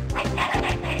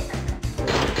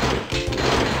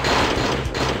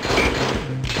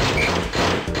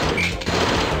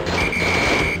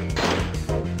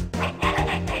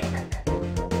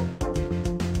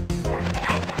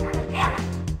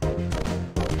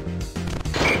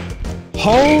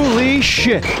 Holy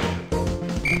shit!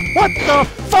 What the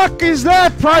fuck is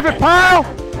that, Private Pile?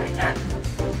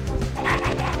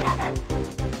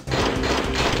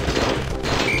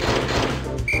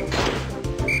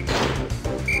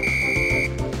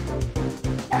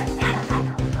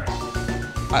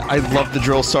 I love the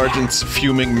drill sergeant's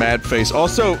fuming mad face.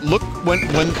 Also, look when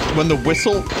the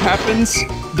whistle happens,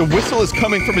 the whistle is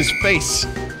coming from his face.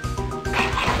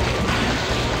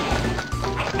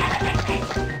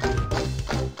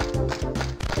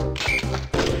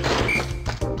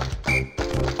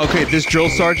 Okay, this drill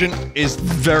sergeant is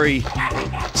very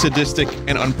sadistic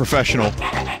and unprofessional.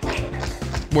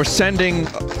 We're sending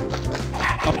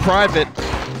a private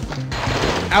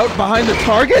out behind the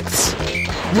targets?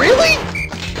 Really?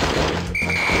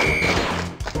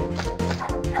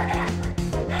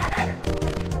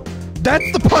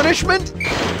 That's the punishment?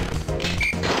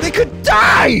 They could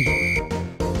die!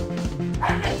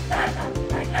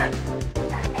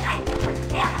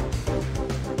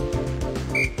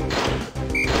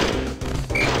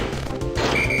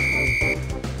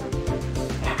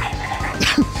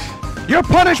 Your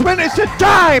punishment is to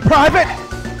die, Private!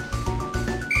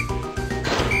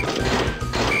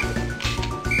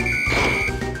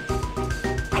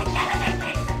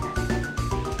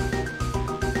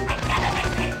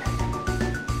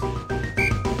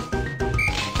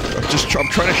 I'm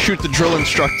trying to shoot the drill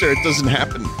instructor, it doesn't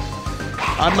happen.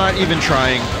 I'm not even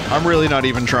trying. I'm really not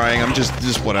even trying, I'm just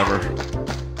whatever.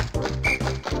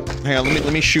 Hang on,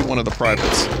 let me shoot one of the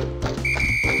privates.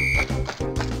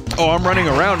 Oh, I'm running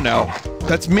around now.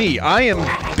 That's me. I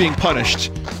am being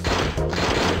punished.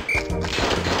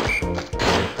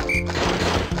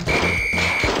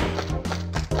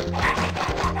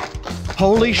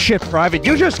 Holy shit, Private,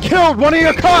 you just killed one of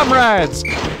your comrades!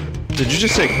 Did you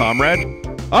just say comrade?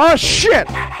 Oh shit!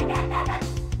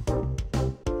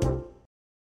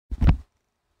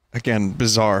 Again,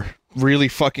 bizarre. Really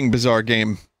fucking bizarre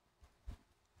game.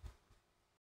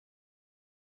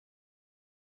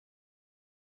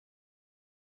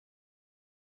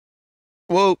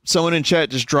 Whoa, someone in chat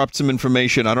just dropped some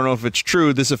information. I don't know if it's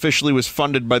true. This officially was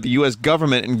funded by the US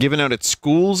government and given out at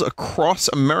schools across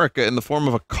America in the form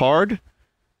of a card?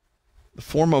 The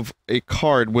form of a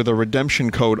card with a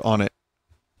redemption code on it.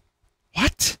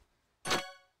 What?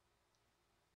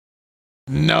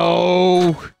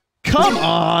 No! Come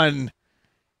on!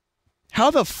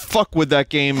 How the fuck would that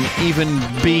game even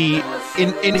be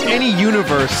in any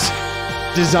universe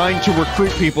designed to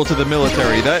recruit people to the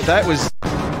military? That was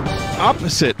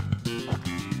opposite.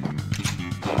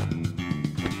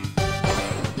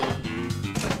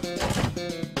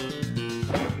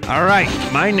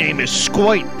 Alright, my name is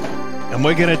Squoit, and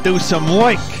we're gonna do some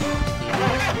work.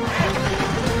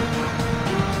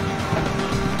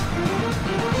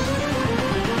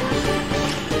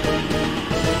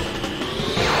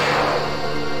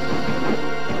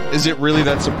 Is it really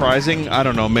that surprising? I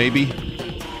don't know, maybe.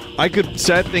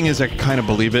 Sad thing is I could kind of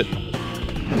believe it.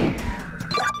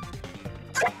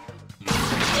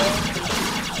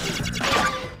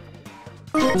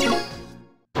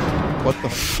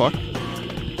 fuck?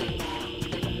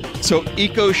 So,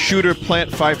 Eco Shooter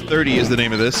Plant 530 is the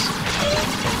name of this.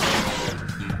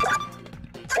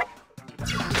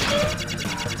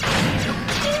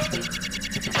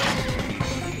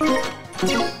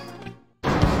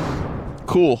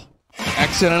 Cool.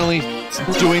 Accidentally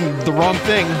doing the wrong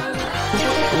thing.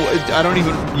 I don't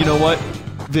even... You know what?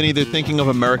 Vinny, they're thinking of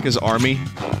America's Army.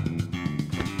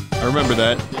 I remember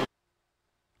that.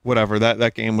 Whatever,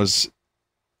 that game was...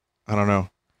 I don't know.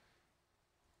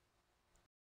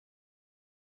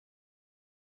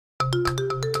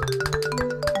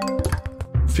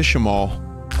 Fish-em-all.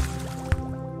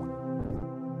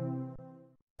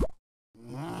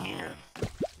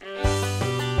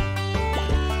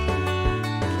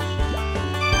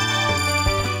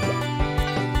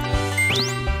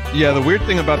 Yeah, the weird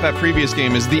thing about that previous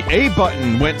game is the A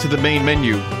button went to the main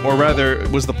menu, or rather, it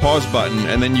was the pause button,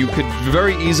 and then you could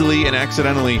very easily and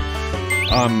accidentally,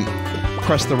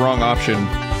 press the wrong option.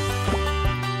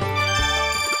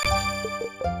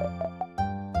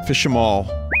 Fish 'em all.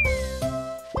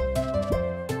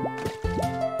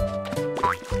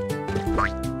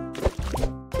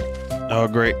 Oh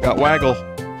great, got Waggle.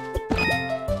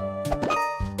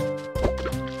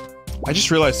 I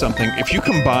just realized something. If you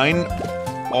combine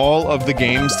all of the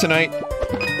games tonight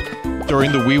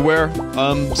during the WiiWare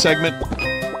segment,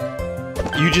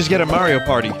 you just get a Mario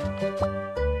Party.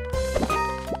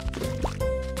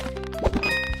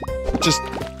 Just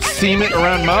theme it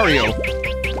around Mario.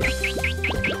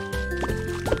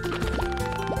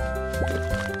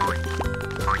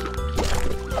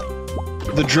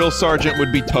 The drill sergeant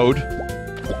would be Toad,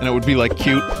 and it would be like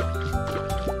cute.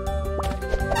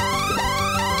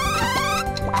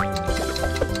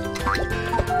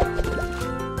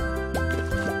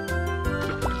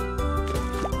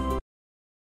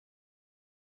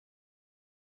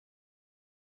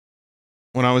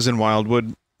 When I was in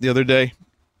Wildwood the other day,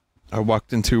 I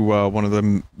walked into one of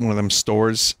them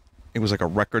stores. It was like a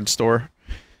record store.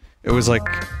 It was like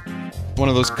one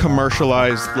of those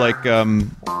commercialized, like it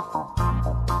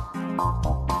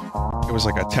was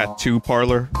like a tattoo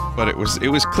parlor, but it was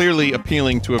clearly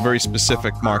appealing to a very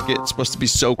specific market. It's supposed to be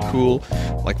so cool,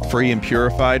 like free and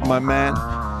purified, my man.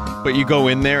 But you go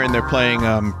in there and they're playing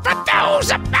For those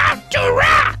about to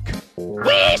rock,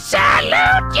 we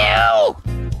salute you!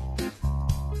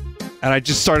 And I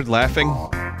just started laughing.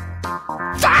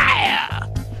 Fire!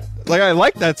 Like, I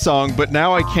like that song, but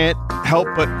now I can't help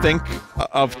but think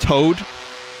of Toad.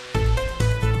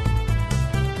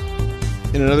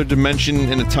 In another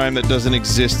dimension, in a time that doesn't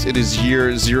exist, it is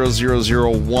year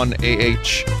 0001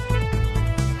 AH.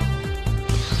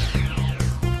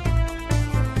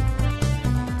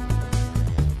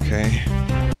 Okay.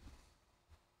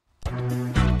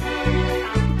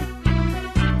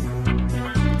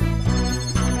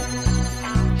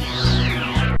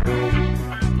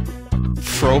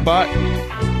 Frobot?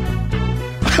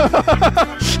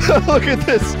 Look at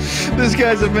this! This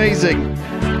guy's amazing!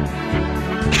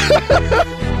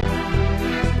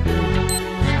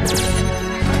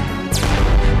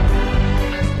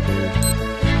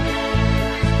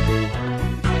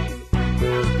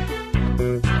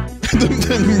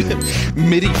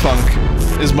 MIDI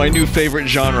funk is my new favorite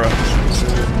genre.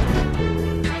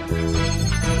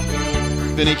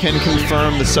 Vinny can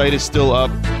confirm the site is still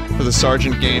up for the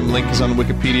Sergeant game. Link is on the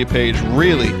Wikipedia page.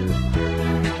 Really?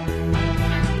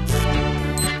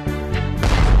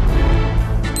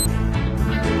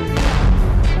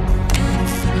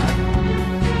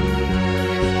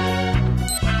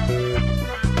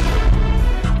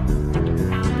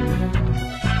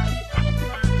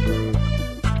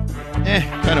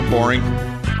 Kind of boring.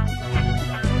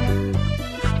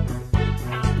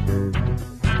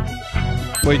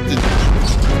 Wait,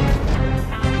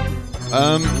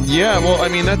 yeah, well, I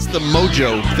mean, that's the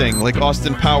Mojo thing, like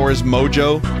Austin Powers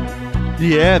Mojo.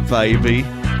 Yeah, baby.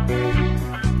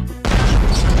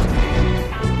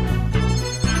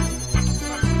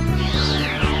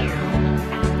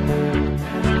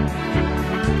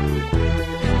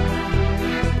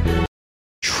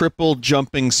 Triple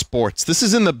jumping sports. This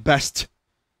is in the best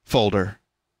folder.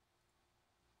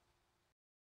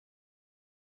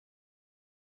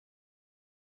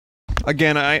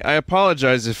 Again, I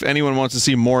apologize if anyone wants to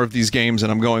see more of these games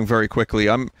and I'm going very quickly.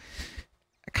 I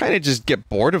kind of just get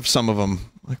bored of some of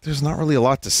them. Like, there's not really a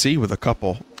lot to see with a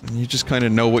couple. And you just kind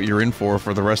of know what you're in for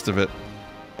the rest of it.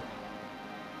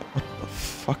 What the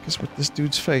fuck is with this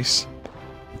dude's face?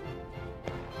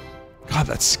 God,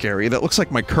 that's scary. That looks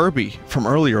like my Kirby from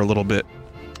earlier a little bit.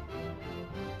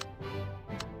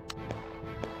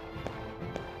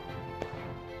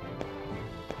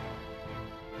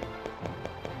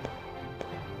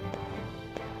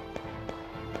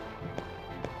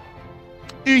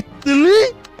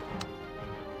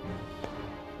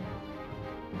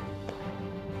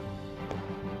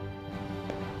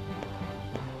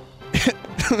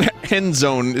 Hen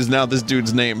Zone is now this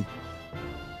dude's name.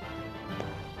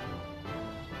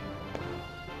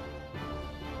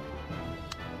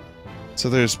 So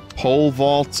there's pole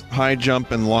vault, high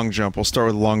jump, and long jump. We'll start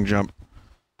with long jump.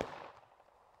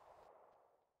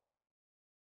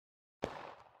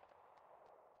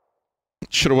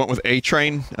 Should've went with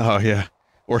A-Train? Oh, yeah.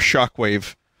 Or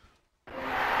Shockwave.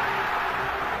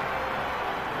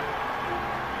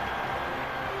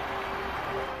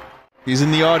 He's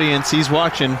in the audience, he's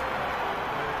watching.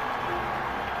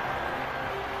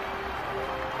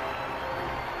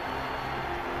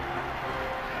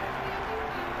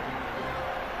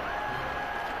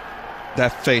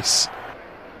 That face.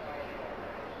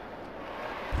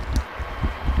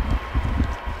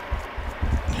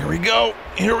 Here we go.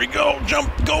 Here we go. Jump.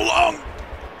 Go long.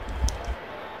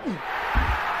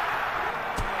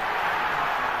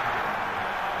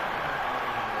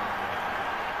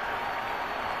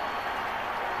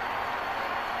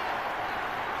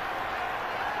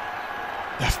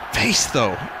 That face,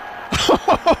 though.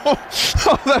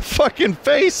 Oh, that fucking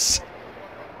face.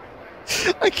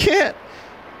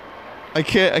 I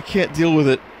can't deal with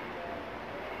it.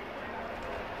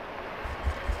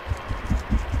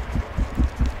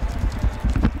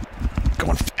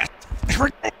 Going fast. Here we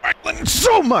go, Wackling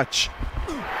so much!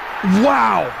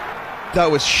 Wow!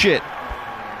 That was shit.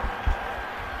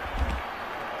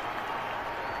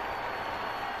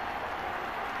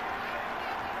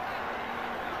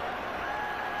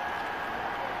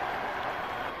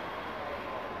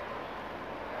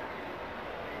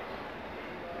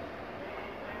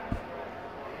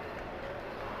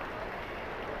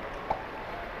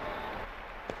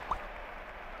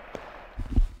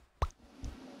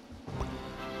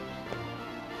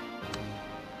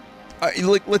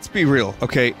 Like, let's be real,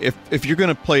 okay? If you're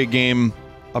gonna play a game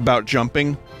about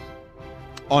jumping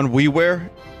on WiiWare,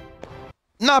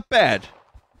 not bad.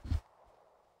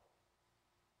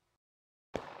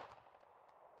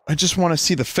 I just want to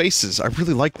see the faces. I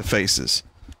really like the faces.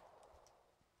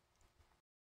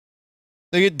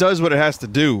 Like, it does what it has to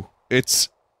do. It's,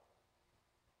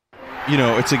 you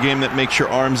know, it's a game that makes your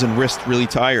arms and wrist really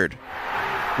tired,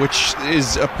 which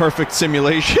is a perfect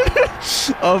simulation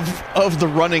of the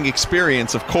running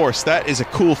experience, of course. That is a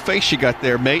cool face you got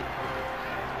there, mate.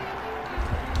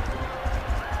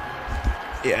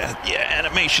 Yeah,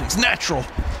 animation's natural.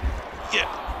 Yeah.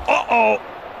 Uh-oh!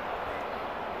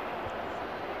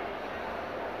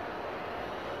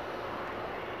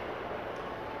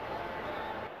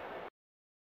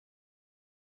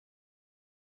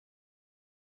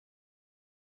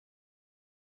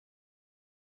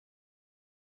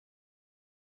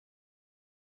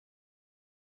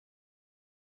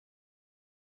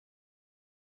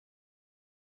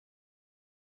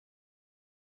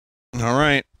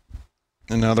 Alright.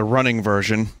 And now the running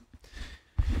version.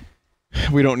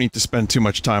 We don't need to spend too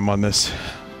much time on this.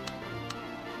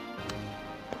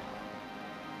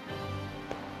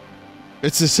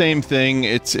 It's the same thing.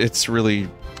 It's really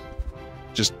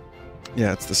just,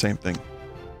 yeah, it's the same thing.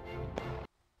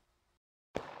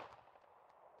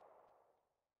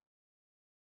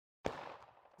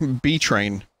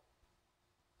 B-Train.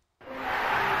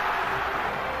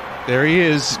 There he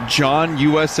is, John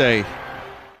USA.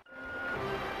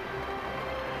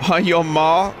 On your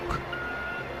mark,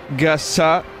 get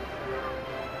set,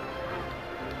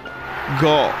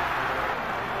 go.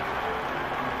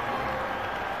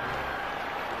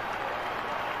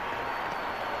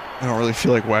 I don't really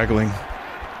feel like waggling.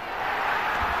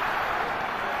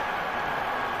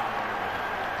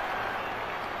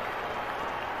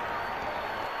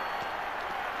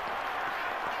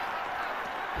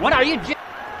 What are you doing?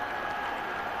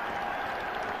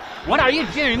 What are you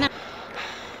doing?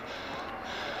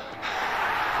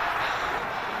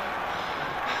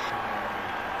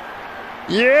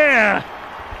 Yeah!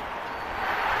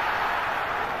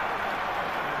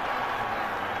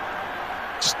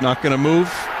 Just not gonna move?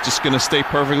 Just gonna stay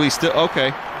perfectly still?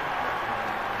 Okay.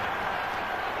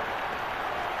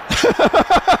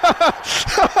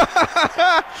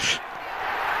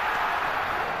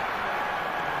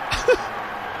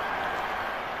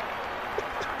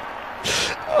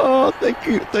 Oh,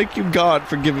 thank you, God,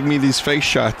 for giving me these face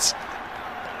shots.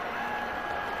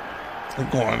 I'm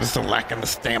going, just lacking the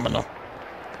stamina.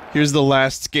 Here's the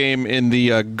last game in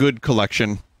the good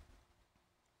collection.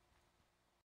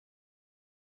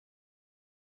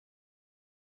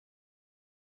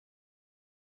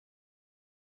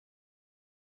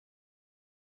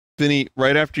 Vinny,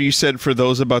 right after you said for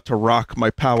those about to rock, my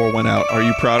power went out. Are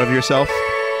you proud of yourself?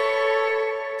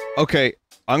 Okay,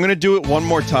 I'm gonna do it one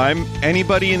more time.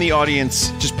 Anybody in the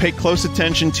audience, just pay close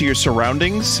attention to your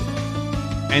surroundings.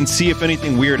 and see if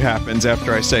anything weird happens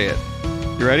after I say it.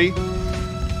 You ready?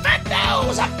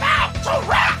 Those about to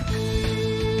rock!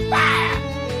 Fire!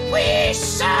 We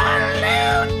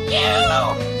salute you!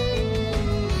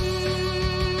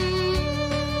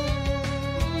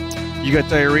 You got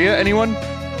diarrhea, anyone?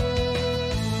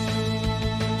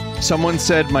 Someone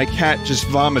said my cat just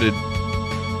vomited.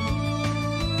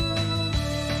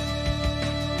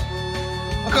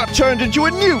 I got turned into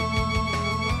a newt!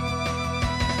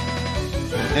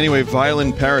 Anyway,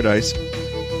 Violin Paradise.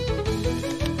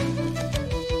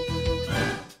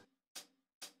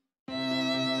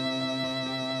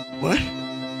 What?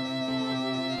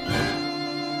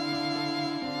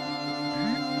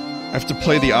 I have to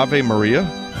play the Ave Maria?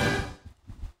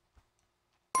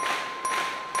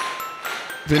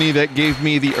 Vinny, that gave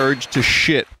me the urge to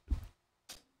shit.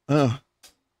 Oh.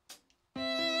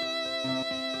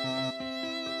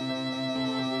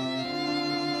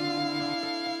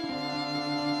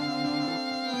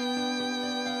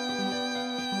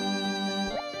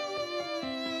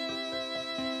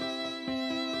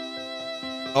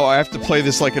 Oh, I have to play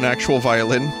this like an actual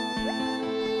violin?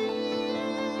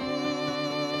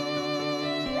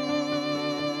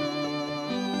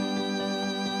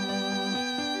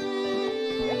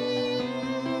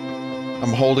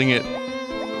 I'm holding it.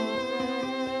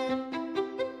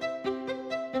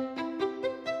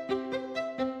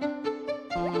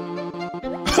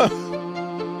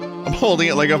 I'm holding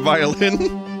it like a violin.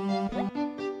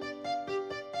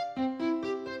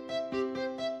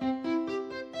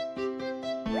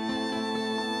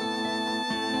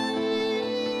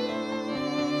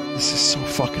 This is so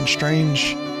fucking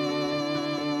strange.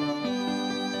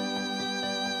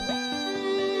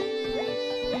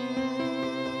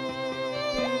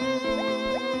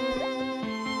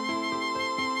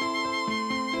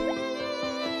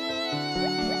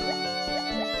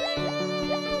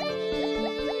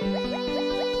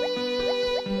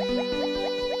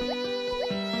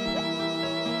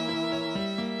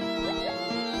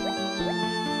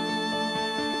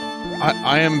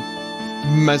 I am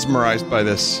mesmerized by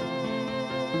this.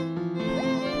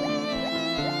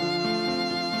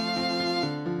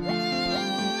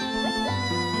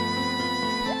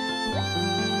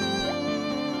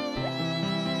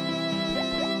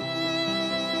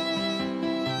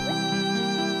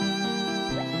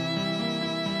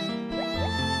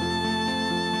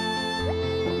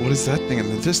 What is that thing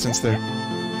in the distance there?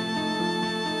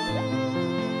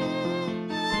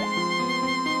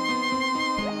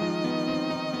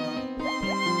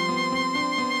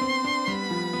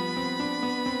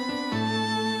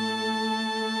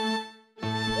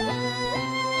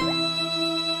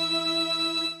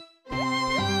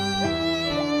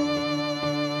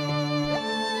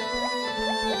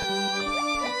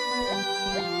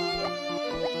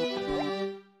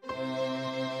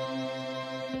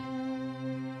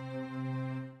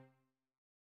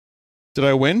 Did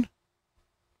I win?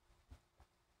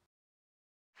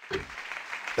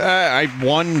 I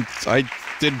won. I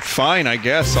did fine, I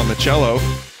guess, on the cello.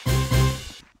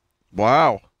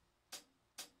 Wow.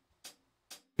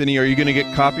 Vinny, are you gonna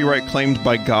get copyright claimed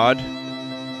by God?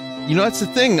 You know, that's the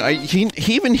thing.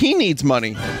 Even he needs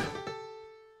money.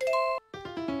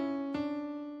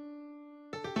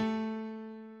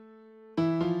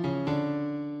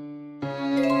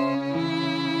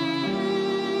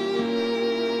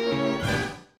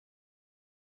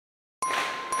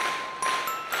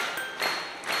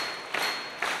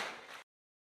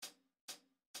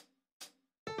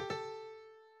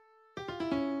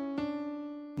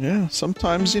 Yeah,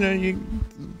 sometimes, you know,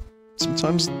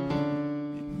 sometimes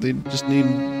they just need,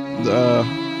 a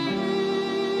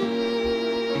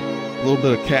little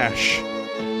bit of cash.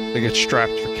 They get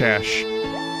strapped for cash.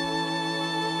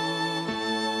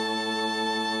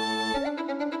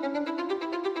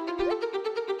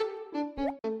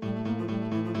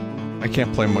 I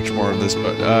can't play much more of this,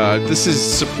 but, this is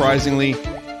surprisingly...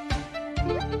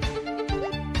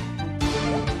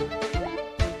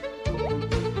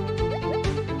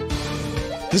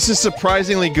 This is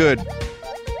surprisingly good.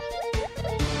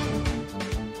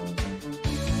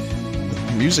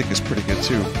 The music is pretty good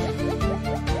too.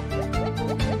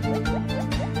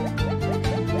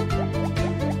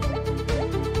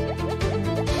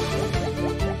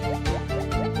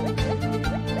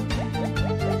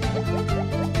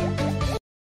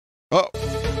 Oh.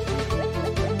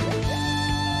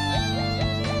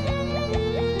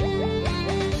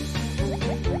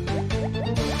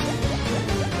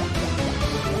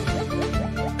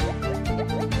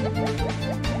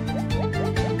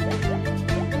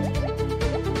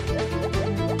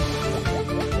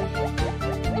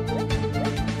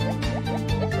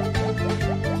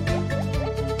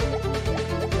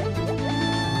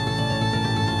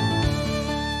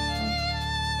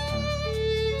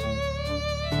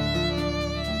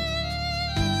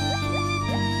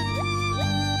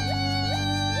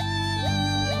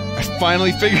 I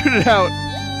finally figured it out.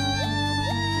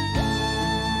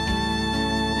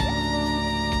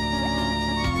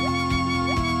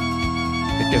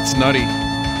 It gets nutty.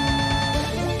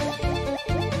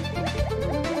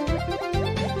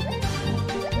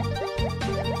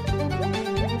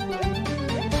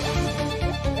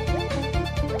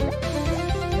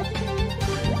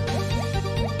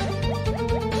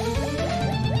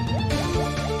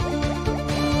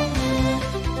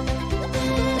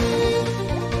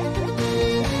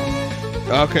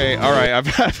 Okay, all right. I've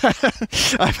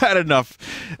had enough.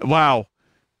 Wow.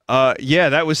 Yeah,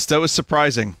 that was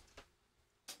surprising.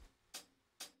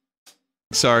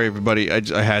 Sorry, everybody.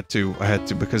 I had to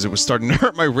because it was starting to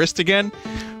hurt my wrist again.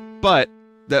 But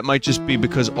that might just be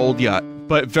because old yacht.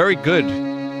 But very good,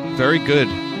 very good.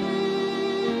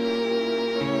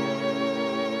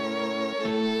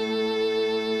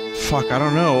 Fuck, I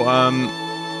don't know.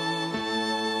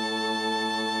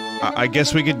 I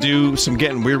guess we could do some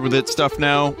getting weird with it stuff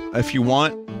now, if you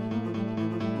want.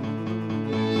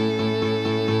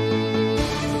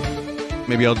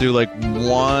 Maybe I'll do, like,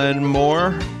 one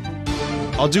more?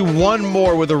 I'll do one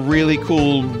more with a really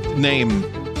cool name.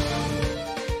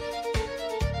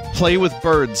 Play with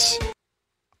Birds.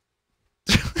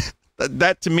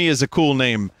 That, to me, is a cool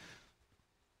name.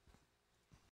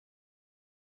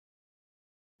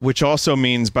 Which also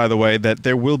means, by the way, that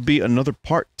there will be another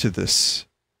part to this.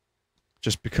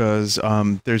 Just because,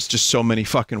 there's just so many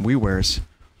fucking WiiWares.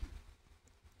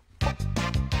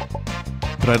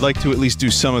 But I'd like to at least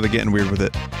do some of the getting weird with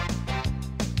it.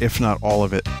 If not all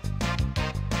of it.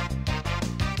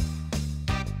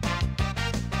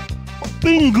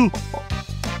 Bingo!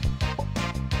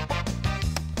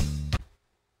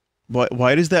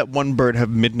 Why does that one bird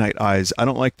have midnight eyes? I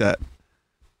don't like that.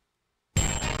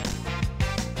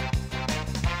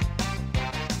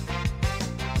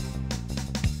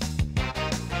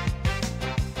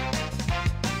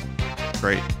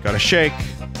 Great. Gotta shake.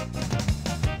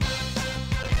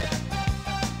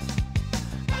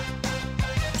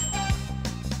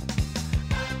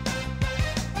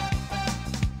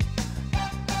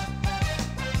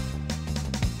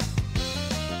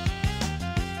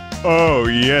 Oh,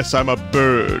 yes, I'm a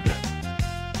bird.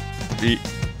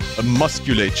 A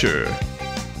musculature.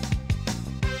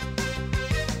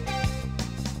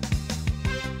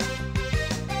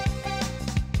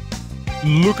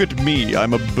 Look at me,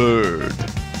 I'm a bird.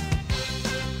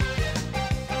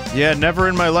 Yeah, never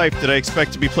in my life did I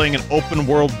expect to be playing an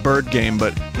open-world bird game,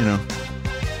 but, you know.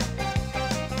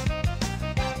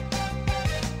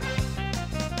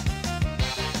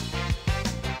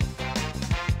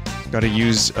 Gotta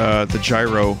use, the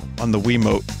gyro on the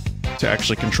Wiimote to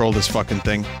actually control this fucking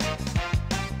thing.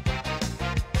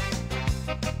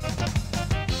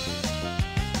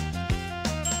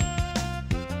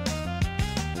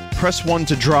 Press 1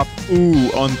 to drop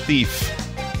ooh on thief.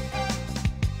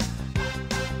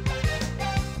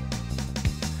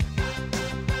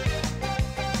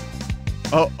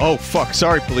 Oh, fuck.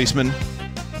 Sorry, policeman.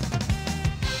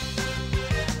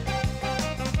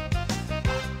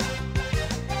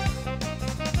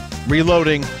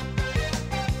 Reloading.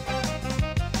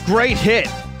 Great hit!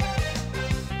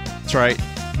 That's right.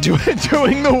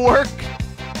 Doing the work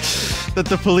that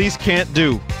the police can't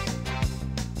do.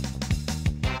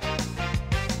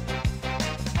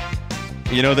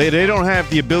 You know, they don't have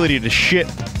the ability to shit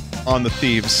on the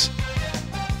thieves.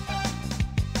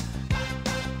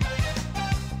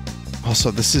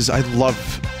 Also, this is... I love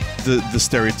the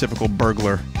stereotypical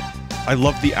burglar. I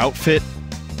love the outfit.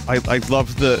 I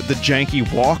love the janky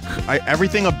walk.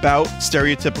 Everything about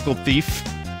stereotypical thief,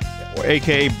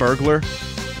 aka burglar,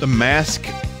 the mask,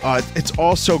 it's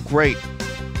all so great.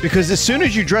 Because as soon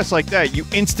as you dress like that, you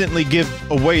instantly give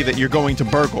away that you're going to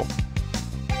burgle.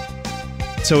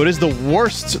 So it is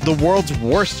the world's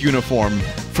worst uniform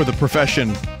for the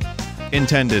profession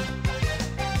intended.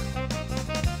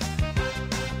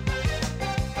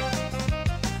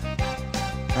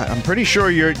 I'm pretty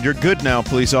sure you're good now,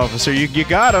 police officer. You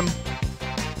got him.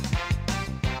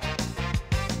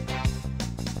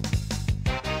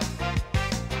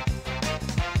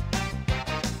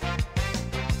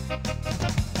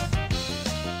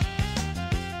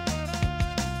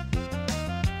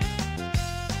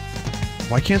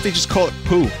 Why can't they just call it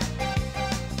poo?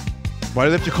 Why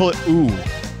do they have to call it ooh?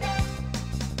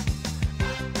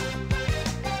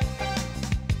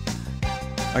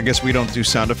 I guess we don't do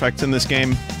sound effects in this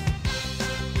game.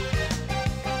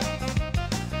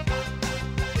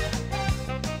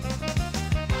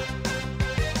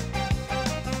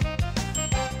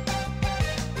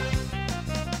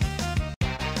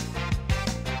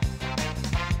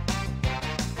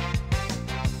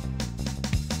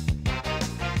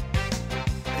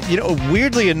 You know,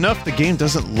 weirdly enough, the game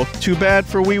doesn't look too bad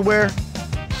for WiiWare.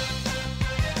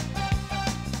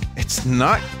 It's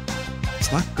not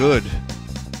good.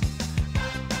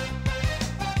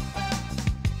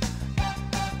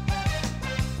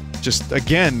 Just,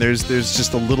 again, there's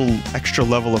just a little extra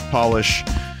level of polish.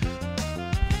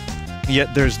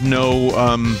 Yet there's no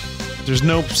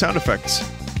sound effects.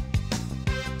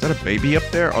 Is that a baby up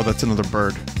there? Oh, that's another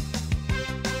bird.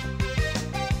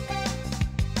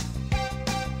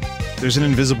 There's an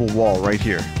invisible wall right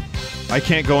here. I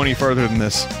can't go any further than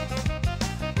this.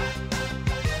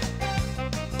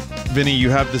 Vinny, you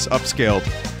have this upscaled.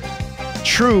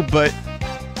 True, but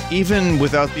even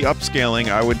without the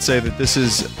upscaling, I would say that this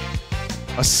is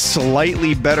a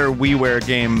slightly better WiiWare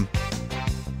game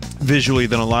visually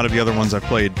than a lot of the other ones I've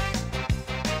played.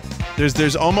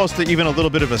 There's almost even a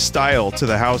little bit of a style to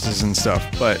the houses and stuff,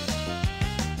 but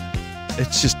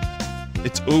it's just,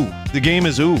 it's ooh. The game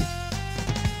is ooh.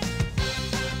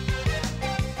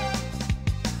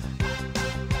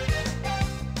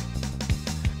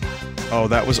 Oh,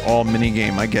 that was all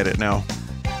minigame. I get it now.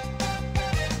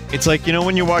 It's like, you know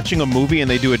when you're watching a movie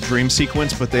and they do a dream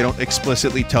sequence, but they don't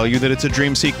explicitly tell you that it's a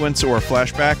dream sequence or a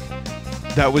flashback?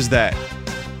 That was that.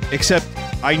 Except,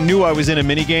 I knew I was in a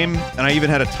minigame, and I even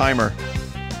had a timer.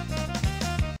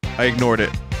 I ignored it.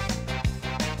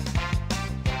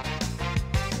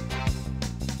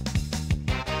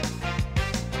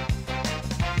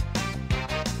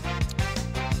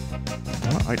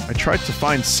 Well, I tried to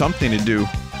find something to do.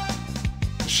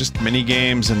 It's just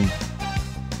minigames and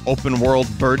open world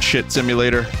bird shit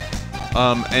simulator.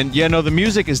 And yeah, no, the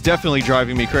music is definitely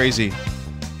driving me crazy.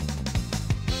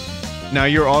 Now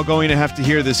you're all going to have to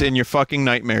hear this in your fucking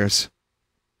nightmares.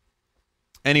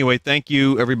 Anyway, thank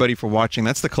you everybody for watching.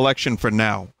 That's the collection for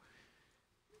now.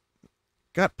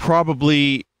 Got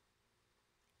probably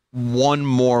one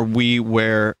more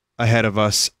WiiWare ahead of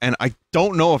us, and I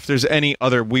don't know if there's any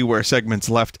other WiiWare segments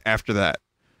left after that.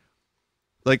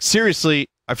 Like, seriously,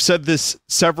 I've said this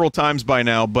several times by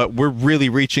now, but we're really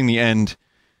reaching the end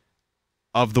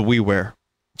of the WiiWare.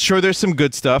 Sure, there's some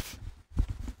good stuff.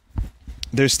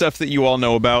 There's stuff that you all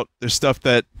know about. There's stuff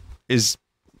that is,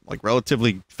 like,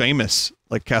 relatively famous,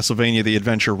 like Castlevania The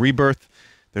Adventure Rebirth.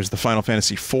 There's the Final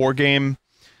Fantasy IV game.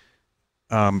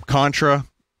 Contra.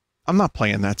 I'm not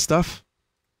playing that stuff.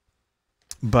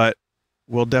 But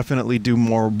we'll definitely do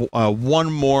more.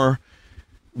 One more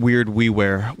Weird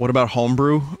WiiWare. What about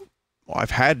Homebrew? Well,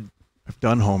 I've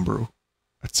done Homebrew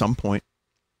at some point.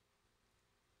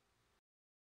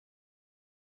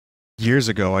 Years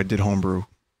ago, I did Homebrew.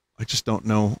 I just don't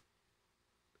know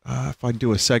if I'd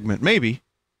do a segment. Maybe.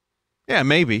 Yeah,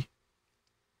 maybe.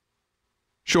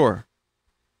 Sure.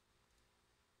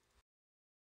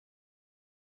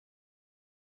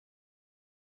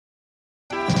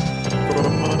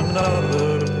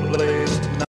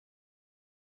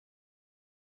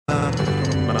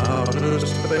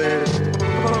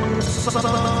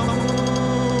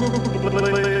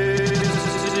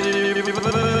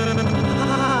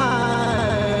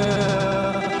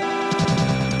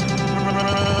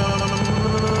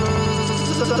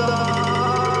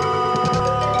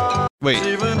 Wait,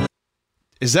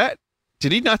 is that...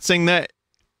 Did he not sing that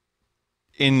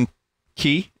in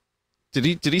key? Did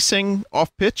he sing off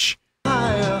pitch?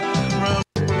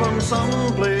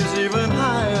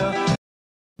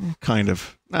 Kind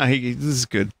of. Nah, this is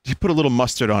good. He put a little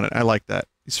mustard on it. I like that.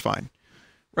 He's fine.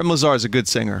 Rem Lazar is a good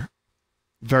singer.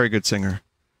 Very good singer.